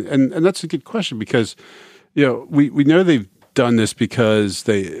 absolutely. And that's a good question, because, we know they've done this because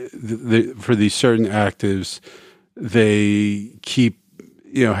they for these certain actives, they keep,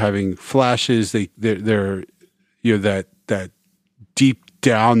 having flashes. They're that deep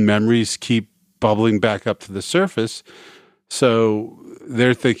down memories keep bubbling back up to the surface. So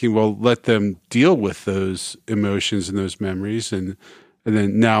they're thinking, well, let them deal with those emotions and those memories, and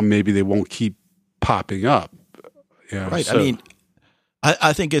then now maybe they won't keep popping up. Right. So.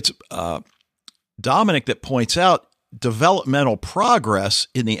 I think it's Dominic that points out developmental progress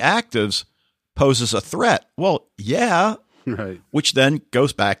in the actives poses a threat. Well, yeah. Right. Which then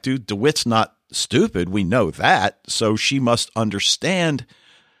goes back to DeWitt's not stupid. We know that. So she must understand.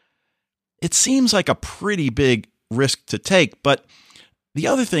 It seems like a pretty big risk to take. But the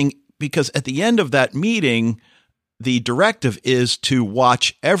other thing, because at the end of that meeting, the directive is to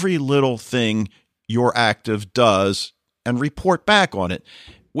watch every little thing your active does and report back on it,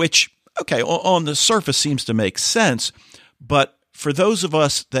 which, okay, on the surface seems to make sense. But for those of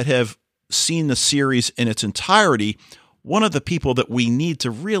us that have seen the series in its entirety, one of the people that we need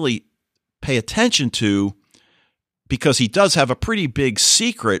to really pay attention to, because he does have a pretty big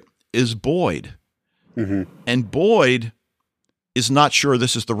secret, is Boyd. Mm-hmm. And Boyd is not sure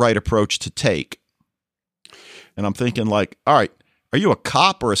this is the right approach to take. And I'm thinking, like, all right, are you a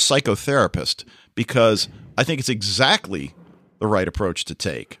cop or a psychotherapist? Because I think it's exactly the right approach to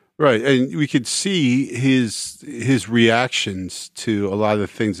take. Right. And we could see his reactions to a lot of the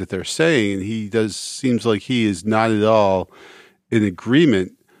things that they're saying. And seems like he is not at all in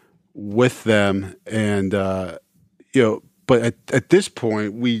agreement with them. And, but at this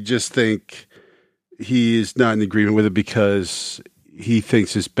point, we just think he is not in agreement with it because he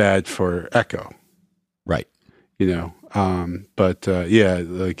thinks it's bad for Echo. Right. But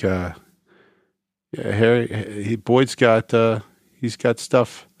Yeah, Boyd's got he's got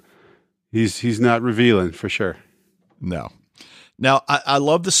stuff. He's not revealing for sure. No. Now, I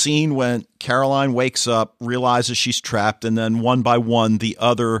love the scene when Caroline wakes up, realizes she's trapped, and then one by one, the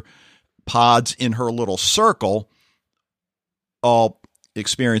other pods in her little circle all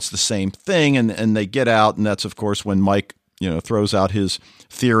experience the same thing, and they get out, and that's, of course, when Mike, throws out his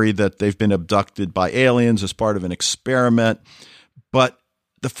theory that they've been abducted by aliens as part of an experiment. But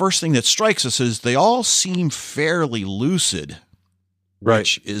the first thing that strikes us is they all seem fairly lucid, right?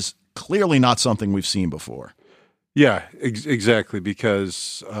 Which is clearly not something we've seen before. Yeah, exactly.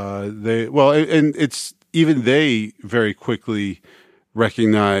 Because and it's even they very quickly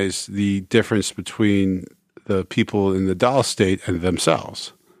recognize the difference between the people in the doll state and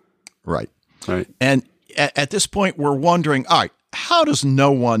themselves. Right. Right. And at this point, we're wondering, all right, how does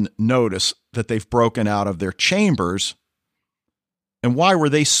no one notice that they've broken out of their chambers? And why were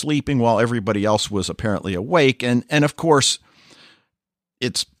they sleeping while everybody else was apparently awake? And of course,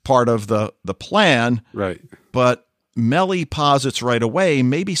 it's part of the plan. Right. But Mellie posits right away,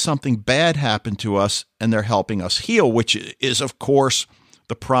 maybe something bad happened to us and they're helping us heal, which is, of course,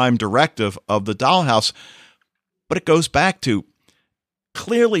 the prime directive of the dollhouse. But it goes back to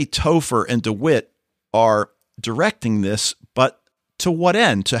clearly Topher and DeWitt are directing this, but to what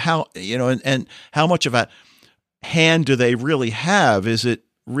end? To how, and how much of a hand do they really have? Is it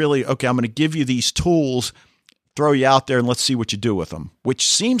really, okay, I'm going to give you these tools, throw you out there, and let's see what you do with them, which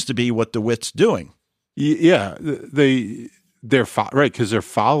seems to be what DeWitt's doing. Yeah, they're right, because they're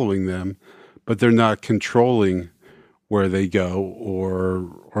following them, but they're not controlling where they go or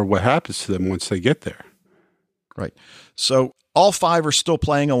what happens to them once they get there. Right. So all five are still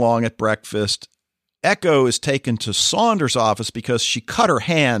playing along at breakfast. Echo is taken to Saunders' office because she cut her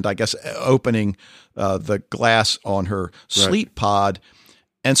hand, I guess, opening the glass on her sleep pod.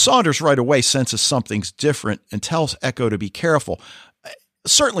 And Saunders right away senses something's different and tells Echo to be careful.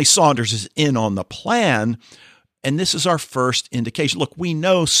 Certainly Saunders is in on the plan, and this is our first indication. Look, we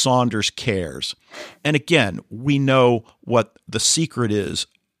know Saunders cares. And again, we know what the secret is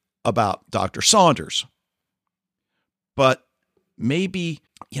about Dr. Saunders. But maybe,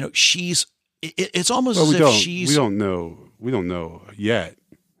 it's almost as if she's... We don't know yet.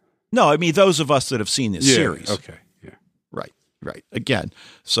 No, I mean, those of us that have seen this series. Okay, yeah. Right. Again,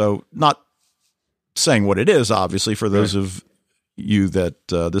 so not saying what it is, obviously, for those of you that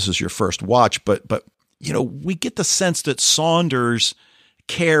this is your first watch, but we get the sense that Saunders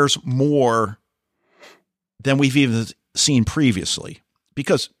cares more than we've even seen previously.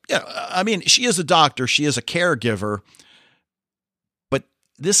 Because, she is a doctor, she is a caregiver, but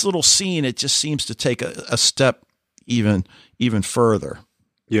this little scene, it just seems to take a step even further.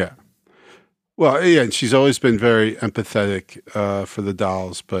 Yeah. Well, yeah, and she's always been very empathetic for the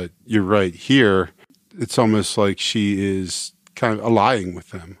dolls, but you're right. Here, it's almost like she is kind of allying with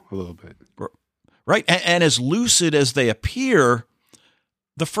them a little bit. Right. And as lucid as they appear,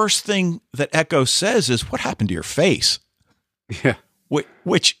 the first thing that Echo says is, "What happened to your face?" Yeah.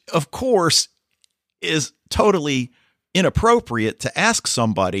 Which, of course, is totally inappropriate to ask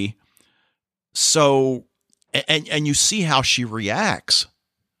somebody. So, and you see how she reacts,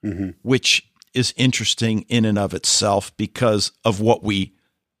 which is interesting in and of itself because of what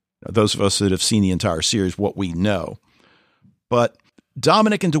those of us that have seen the entire series, what we know. But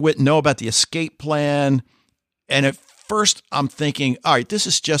Dominic and DeWitt know about the escape plan. And at first I'm thinking, all right, this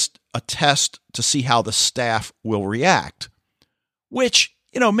is just a test to see how the staff will react, which,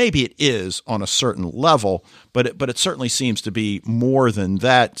 maybe it is on a certain level, but it certainly seems to be more than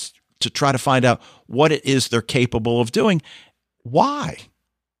that, to try to find out what it is they're capable of doing. Why?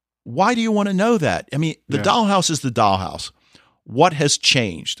 Why do you want to know that? I mean, the dollhouse is the dollhouse. What has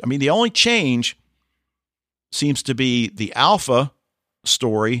changed? I mean, the only change seems to be the Alpha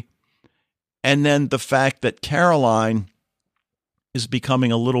story, and then the fact that Caroline is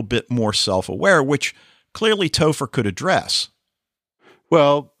becoming a little bit more self-aware, which clearly Topher could address.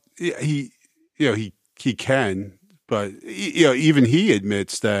 Well, he can, but even he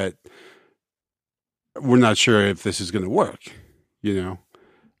admits that we're not sure if this is going to work.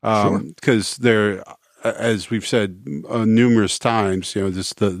 Because they're, as we've said numerous times,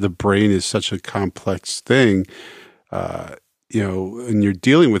 the brain is such a complex thing. And you're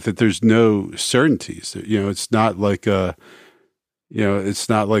dealing with it. There's no certainties. It's not like a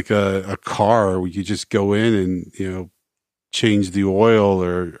car where you just go in and change the oil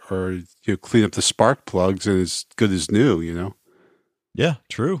or clean up the spark plugs and it's good as new. Yeah,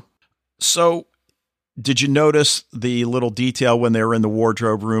 true. So, did you notice the little detail when they were in the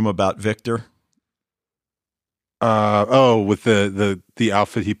wardrobe room about Victor? With the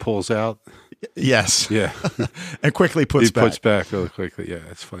outfit he pulls out. Yes. Yeah. And quickly puts back really quickly. Yeah,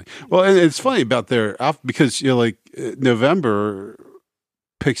 it's funny. Well, and it's funny about their because like November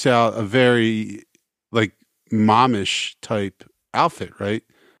picks out a very like momish type outfit, right?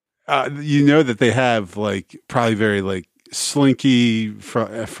 That they have like probably very like slinky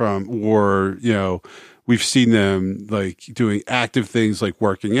from or we've seen them like doing active things like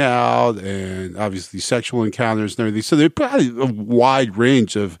working out and obviously sexual encounters and everything. So there's probably a wide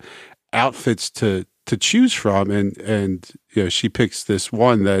range of outfits to choose from, and she picks this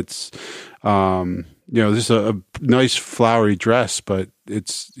one that's this is a nice flowery dress, but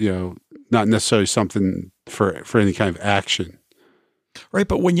it's not necessarily something for any kind of action. Right,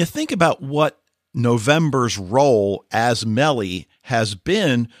 but when you think about what November's role as Mellie has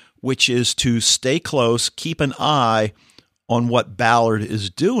been, which is to stay close, keep an eye on what Ballard is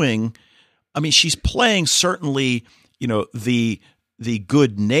doing, I mean, she's playing certainly, the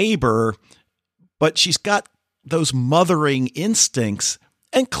good neighbor, but she's got those mothering instincts,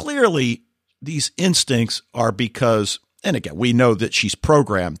 and clearly these instincts are because, and again, we know that she's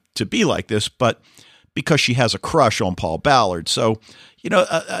programmed to be like this, but because she has a crush on Paul Ballard. So,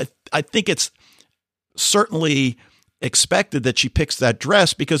 I think it's certainly expected that she picks that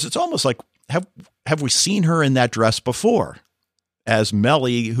dress because it's almost like, have we seen her in that dress before as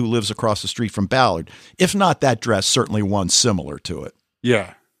Mellie, who lives across the street from Ballard? If not that dress, certainly one similar to it.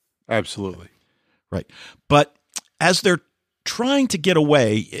 Yeah, absolutely. Right. But as they're trying to get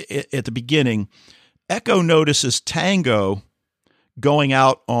away at the beginning, Echo notices Tango going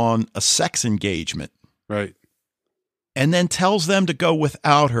out on a sex engagement. Right. And then tells them to go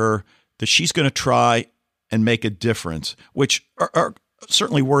without her, that she's going to try and make a difference, which are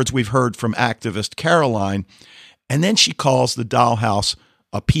certainly words we've heard from activist Caroline. And then she calls the dollhouse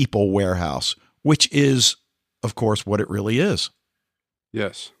a people warehouse, which is, of course, what it really is.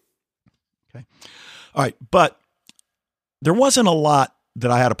 Yes. Okay. All right. But there wasn't a lot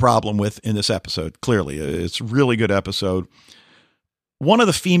that I had a problem with in this episode. Clearly, it's a really good episode. One of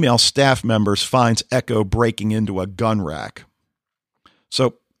the female staff members finds Echo breaking into a gun rack.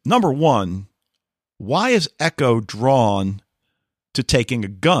 So, number one, why is Echo drawn to taking a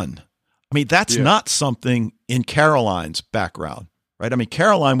gun? I mean, that's not something in Caroline's background, right? I mean,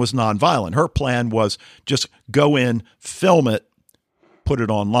 Caroline was nonviolent. Her plan was just go in, film it, put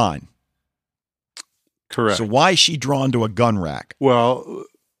it online. Correct. So why is she drawn to a gun rack? Well,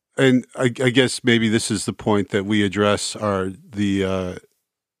 and I guess maybe this is the point that we address the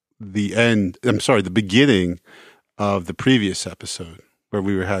beginning of the previous episode where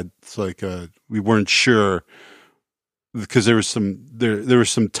we we weren't sure because there was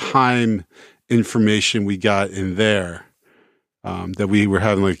some time information we got in there that we were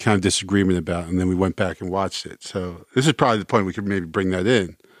having like kind of disagreement about, and then we went back and watched it. So this is probably the point we could maybe bring that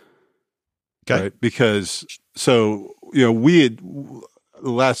in. Okay. Right? Because we had the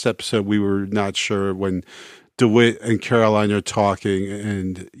last episode we were not sure when DeWitt and Caroline are talking,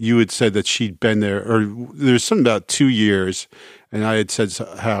 and you had said that she'd been there, or there's something about 2 years, and I had said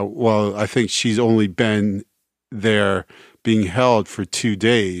I think she's only been there being held for 2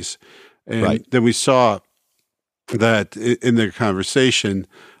 days. And right. Then we saw that in their conversation,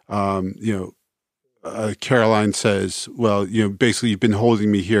 Caroline says, well, basically you've been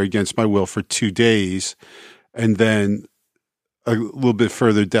holding me here against my will for 2 days. And then a little bit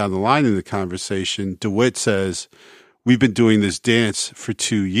further down the line in the conversation, DeWitt says, we've been doing this dance for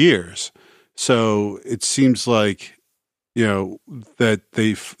 2 years. So it seems like, that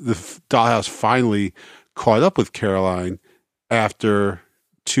the dollhouse finally caught up with Caroline after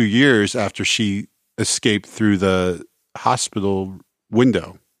 2 years after she escaped through the hospital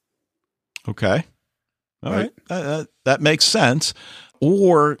window. Okay. All right. That makes sense.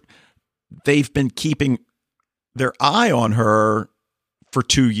 Or they've been keeping their eye on her for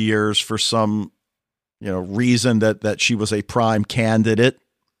 2 years for some, reason that she was a prime candidate,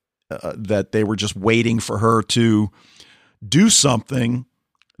 that they were just waiting for her to do something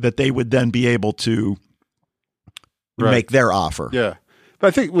that they would then be able to make their offer. Yeah. But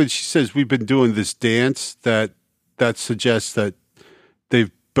I think when she says we've been doing this dance, that suggests that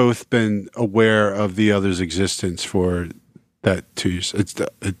they've both been aware of the other's existence for that 2 years.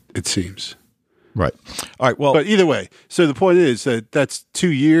 It seems. Right. All right. Well, but either way, so the point is that that's 2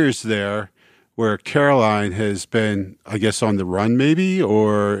 years there where Caroline has been, I guess, on the run maybe,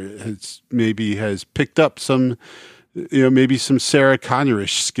 or has picked up some, maybe some Sarah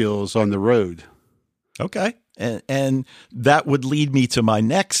Connor-ish skills on the road. Okay. And that would lead me to my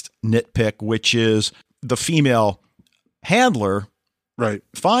next nitpick, which is the female handler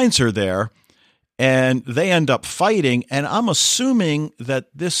finds her there and they end up fighting. And I'm assuming that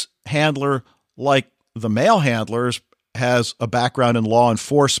this handler like the male handlers, has a background in law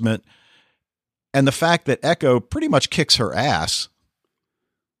enforcement, and the fact that Echo pretty much kicks her ass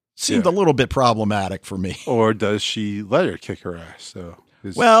seemed a little bit problematic for me. Or does she let her kick her ass? So,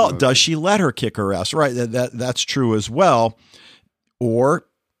 does she let her kick her ass? Right. That's true as well. Or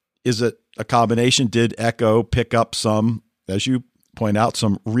is it a combination? Did Echo pick up some, as you point out,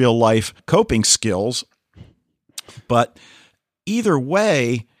 some real life coping skills? But either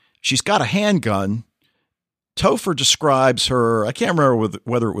way, she's got a handgun. Topher describes her, I can't remember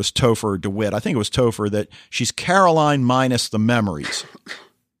whether it was Topher or DeWitt. I think it was Topher, that she's Caroline minus the memories.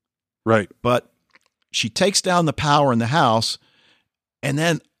 Right. But she takes down the power in the house and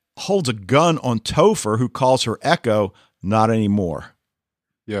then holds a gun on Topher, who calls her Echo. Not anymore.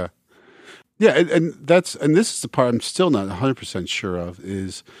 Yeah. Yeah. And this is the part I'm still not 100% sure of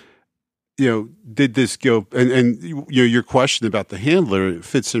is, did this go, and your question about the handler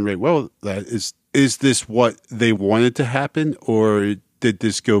fits in right well. That is this what they wanted to happen, or did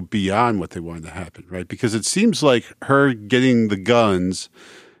this go beyond what they wanted to happen? Right. Because it seems like her getting the guns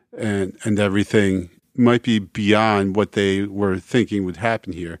and everything might be beyond what they were thinking would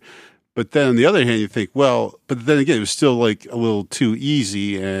happen here. But then on the other hand, you think, well, but then again, it was still like a little too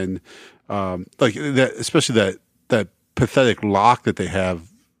easy. And like that, especially that pathetic lock that they have,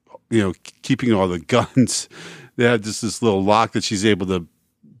 keeping all the guns. They have just this little lock that she's able to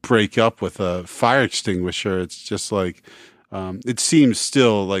break up with a fire extinguisher. It's just like, it seems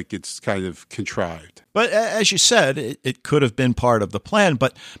still like it's kind of contrived. But as you said, it could have been part of the plan.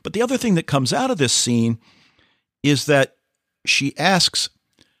 But the other thing that comes out of this scene is that she asks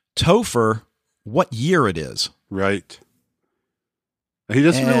Topher what year it is. Right. He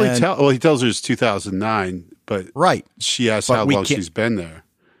doesn't really tell. Well, he tells her it's 2009, but right. She asks how long she's been there.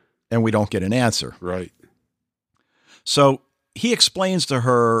 And we don't get an answer. Right. So he explains to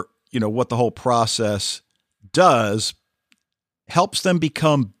her, what the whole process does, helps them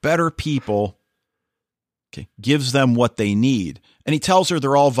become better people, gives them what they need. And he tells her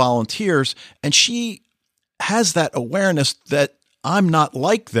they're all volunteers, and she has that awareness that I'm not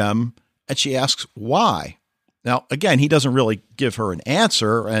like them, and she asks why. Now, again, he doesn't really give her an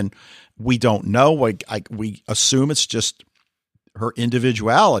answer, and we don't know. We assume it's just her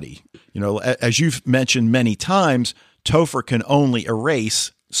individuality. As you've mentioned many times, Topher can only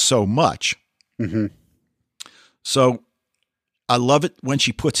erase so much. Mm-hmm. So I love it when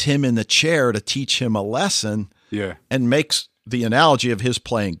she puts him in the chair to teach him a lesson, and makes the analogy of his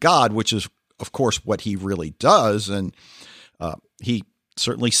playing God, which is, of course, what he really does. And he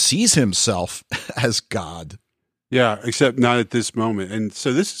certainly sees himself as God. Yeah, except not at this moment. And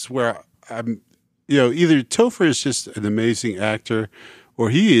so this is where I'm, either Topher is just an amazing actor, or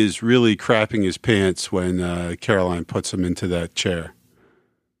he is really crapping his pants when Caroline puts him into that chair.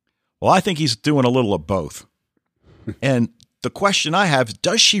 Well, I think he's doing a little of both. And the question I have,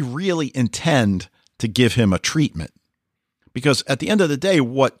 does she really intend to give him a treatment? Because at the end of the day,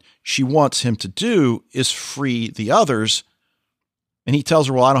 what she wants him to do is free the others. And he tells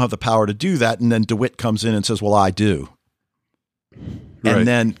her, well, I don't have the power to do that. And then DeWitt comes in and says, well, I do. Right.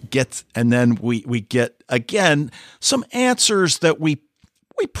 And then we get, again, some answers that we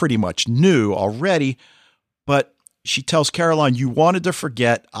pretty much knew already. But she tells Caroline, you wanted to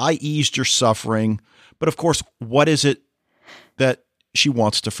forget. I eased your suffering. But of course, what is it that she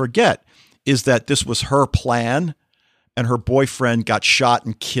wants to forget? Is that this was her plan and her boyfriend got shot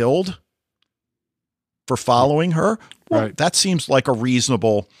and killed for following her? Well, right. That seems like a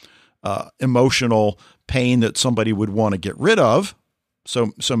reasonable emotional pain that somebody would want to get rid of.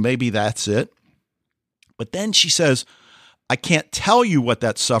 So maybe that's it. But then she says, I can't tell you what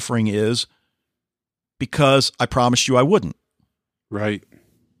that suffering is because I promised you I wouldn't. Right.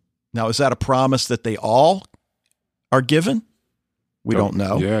 Now, is that a promise that they all are given? We don't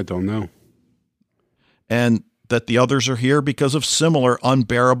know. Yeah, I don't know. And that the others are here because of similar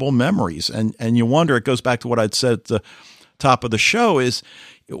unbearable memories. And you wonder, it goes back to what I'd said at the top of the show, is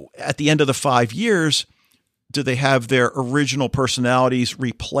at the end of the 5 years, do they have their original personalities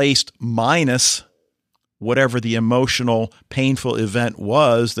replaced minus whatever the emotional, painful event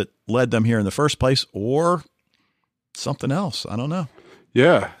was that led them here in the first place, or something else? I don't know.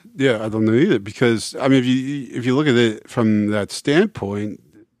 Yeah, I don't know either, because I mean, if you look at it from that standpoint,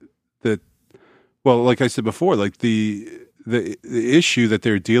 that, well, like I said before, like the issue that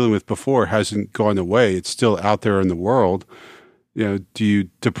they're dealing with before hasn't gone away; it's still out there in the world. Do you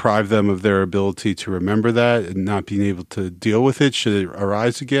deprive them of their ability to remember that and not being able to deal with it should it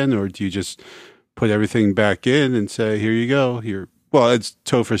arise again, or do you just put everything back in and say, "Here you go"? Well, as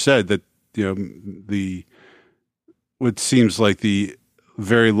Topher said, that what seems like the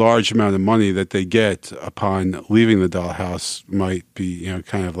very large amount of money that they get upon leaving the dollhouse might be,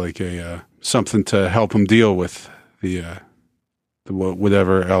 kind of like a something to help them deal with the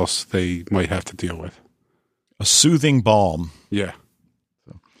whatever else they might have to deal with. A soothing balm. Yeah.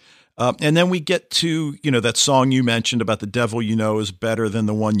 And then we get to, that song you mentioned about the devil you know is better than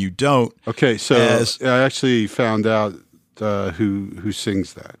the one you don't. Okay, so I actually found out who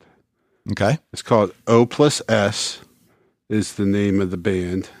sings that. Okay. It's called O+S is the name of the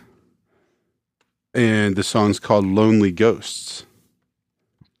band. And the song's called Lonely Ghosts.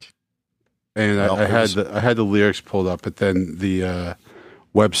 And I had the lyrics pulled up, but then the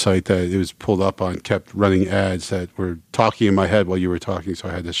website that it was pulled up on kept running ads that were talking in my head while you were talking, so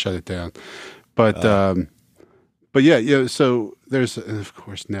I had to shut it down. But yeah, so there's, and of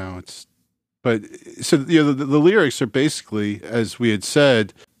course now it's, but so the lyrics are basically, as we had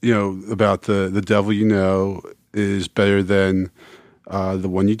said, about the devil you know is better than the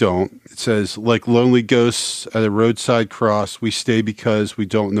one you don't. It says, like lonely ghosts at a roadside cross, we stay because we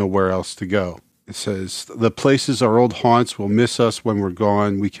don't know where else to go. It says, the places our old haunts will miss us when we're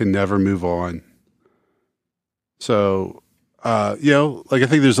gone. We can never move on. So, I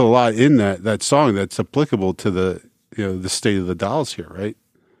think there's a lot in that song that's applicable to the state of the dolls here, right?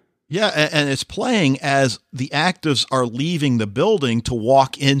 Yeah, and it's playing as the actives are leaving the building to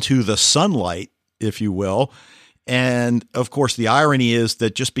walk into the sunlight, if you will. And, of course, the irony is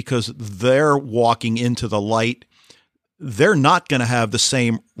that just because they're walking into the light, they're not going to have the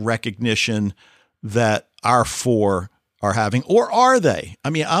same recognition that our four are having. Or are they? I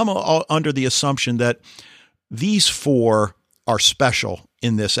mean, I'm under the assumption that these four are special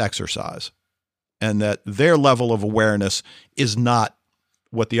in this exercise and that their level of awareness is not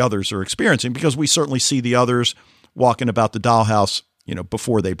what the others are experiencing, because we certainly see the others walking about the dollhouse,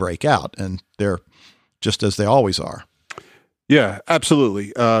 before they break out, and they're just as they always are. Yeah,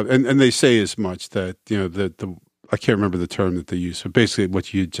 absolutely. And they say as much that, I can't remember the term that they use, but basically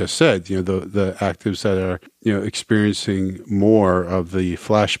what you just said, the actives that are, experiencing more of the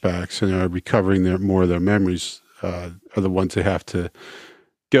flashbacks and are recovering more of their memories are the ones that have to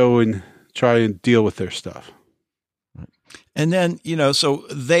go and try and deal with their stuff. And then, so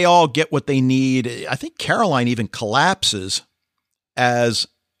they all get what they need. I think Caroline even collapses as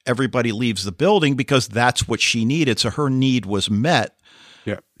everybody leaves the building because that's what she needed. So her need was met.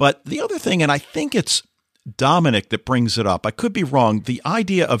 Yeah. But the other thing, and I think it's Dominic that brings it up, I could be wrong, the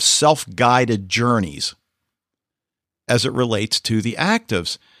idea of self-guided journeys as it relates to the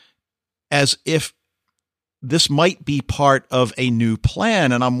actives, as if this might be part of a new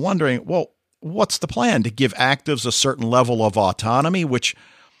plan. And I'm wondering, well, what's the plan? To give actives a certain level of autonomy, which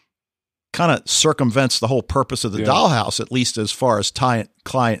kind of circumvents the whole purpose of the dollhouse, at least as far as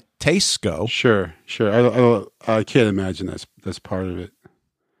client tastes go. Sure. I can't imagine that's part of it.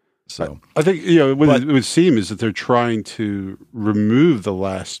 So I think, it would seem is that they're trying to remove the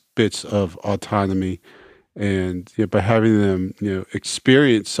last bits of autonomy, and by having them,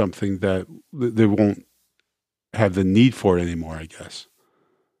 experience something that they won't have the need for it anymore, I guess.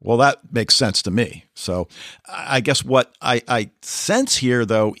 Well, that makes sense to me. So I guess what I sense here,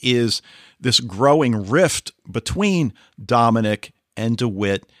 though, is this growing rift between Dominic and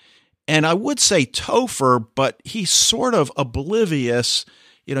DeWitt. And I would say Topher, but he's sort of oblivious.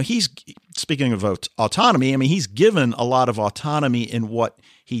 He's, speaking of autonomy, I mean, he's given a lot of autonomy in what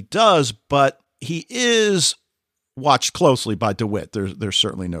he does, but he is watched closely by DeWitt. There's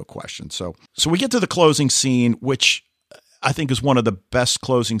certainly no question. So we get to the closing scene, which I think is one of the best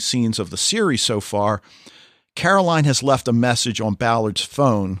closing scenes of the series so far. Caroline has left a message on Ballard's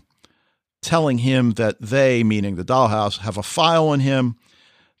phone telling him that they, meaning the dollhouse, have a file on him,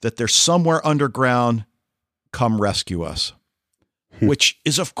 that they're somewhere underground. Come rescue us. Which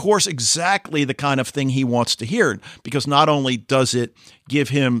is, of course, exactly the kind of thing he wants to hear, because not only does it give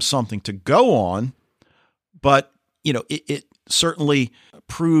him something to go on, but, it certainly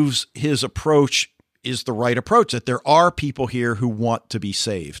proves his approach is the right approach, that there are people here who want to be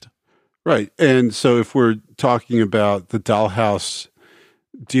saved. Right. And so if we're talking about the dollhouse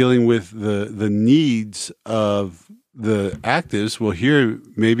dealing with the needs of the actives, well, here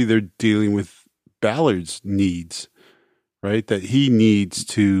maybe they're dealing with Ballard's needs, right? That he needs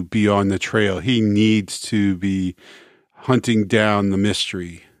to be on the trail. He needs to be hunting down the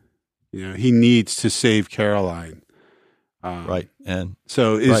mystery. He needs to save Caroline. Right. And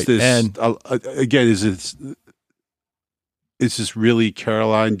so is this really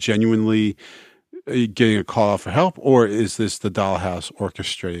Caroline genuinely getting a call out for help, or is this the dollhouse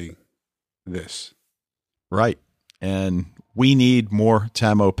orchestrating this? Right. And we need more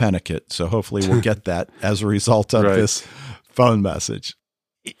Tamo Pennicott. So hopefully we'll get that as a result of this phone message.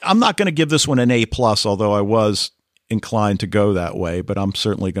 I'm not going to give this one an A+, although I was inclined to go that way, but I'm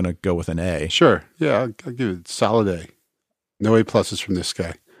certainly going to go with an A. Sure. Yeah, I'll give it a solid A. No A+ from this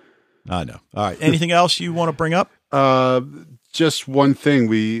guy. I know. All right. Anything else you want to bring up? Just one thing.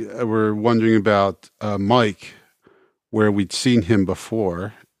 We were wondering about Mike, where we'd seen him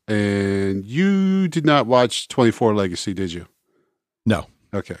before, and you did not watch 24 Legacy, did you? No.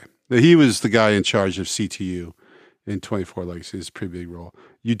 Okay. He was the guy in charge of CTU in 24 Legacy. It's a pretty big role.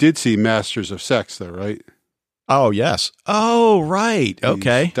 You did see Masters of Sex, though, right? Oh, yes. Oh, right.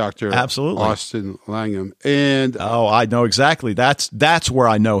 Okay. He's Dr. Absolutely. Austin Langham. And I know exactly. That's where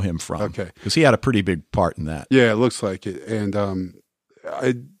I know him from. Okay. Because he had a pretty big part in that. Yeah, it looks like it. And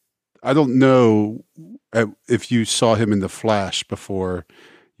I don't know if you saw him in The Flash before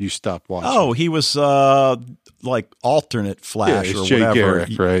you stopped watching. Oh, he was like alternate Flash or Jay whatever.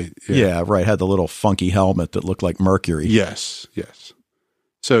 Garrick, right? Yeah, right. Had the little funky helmet that looked like Mercury. Yes.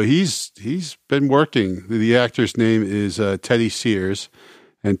 So he's been working. The actor's name is Teddy Sears,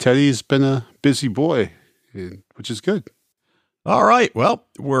 and Teddy's been a busy boy, which is good. All right. Well,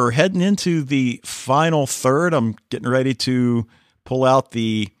 we're heading into the final third. I'm getting ready to pull out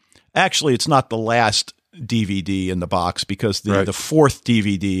actually, it's not the last DVD in the box, because the fourth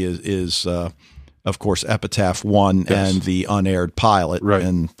DVD is of course, Epitaph 1 and the unaired pilot,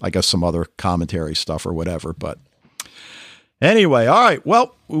 and I guess some other commentary stuff or whatever. But anyway, all right.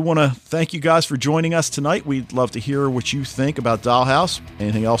 Well, we want to thank you guys for joining us tonight. We'd love to hear what you think about Dollhouse.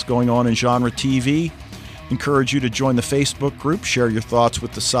 Anything else going on in genre TV? Encourage you to join the Facebook group. Share your thoughts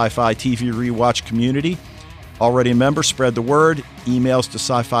with the Sci-Fi TV Rewatch community. Already a member, spread the word. Emails to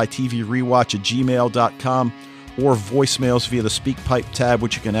sci-fi TV rewatch at gmail.com or voicemails via the SpeakPipe tab,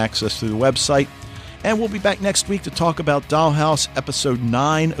 which you can access through the website. And we'll be back next week to talk about Dollhouse Episode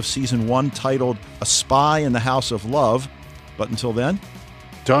 9 of Season 1, titled A Spy in the House of Love. But until then,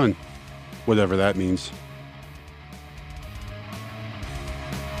 done. Whatever that means.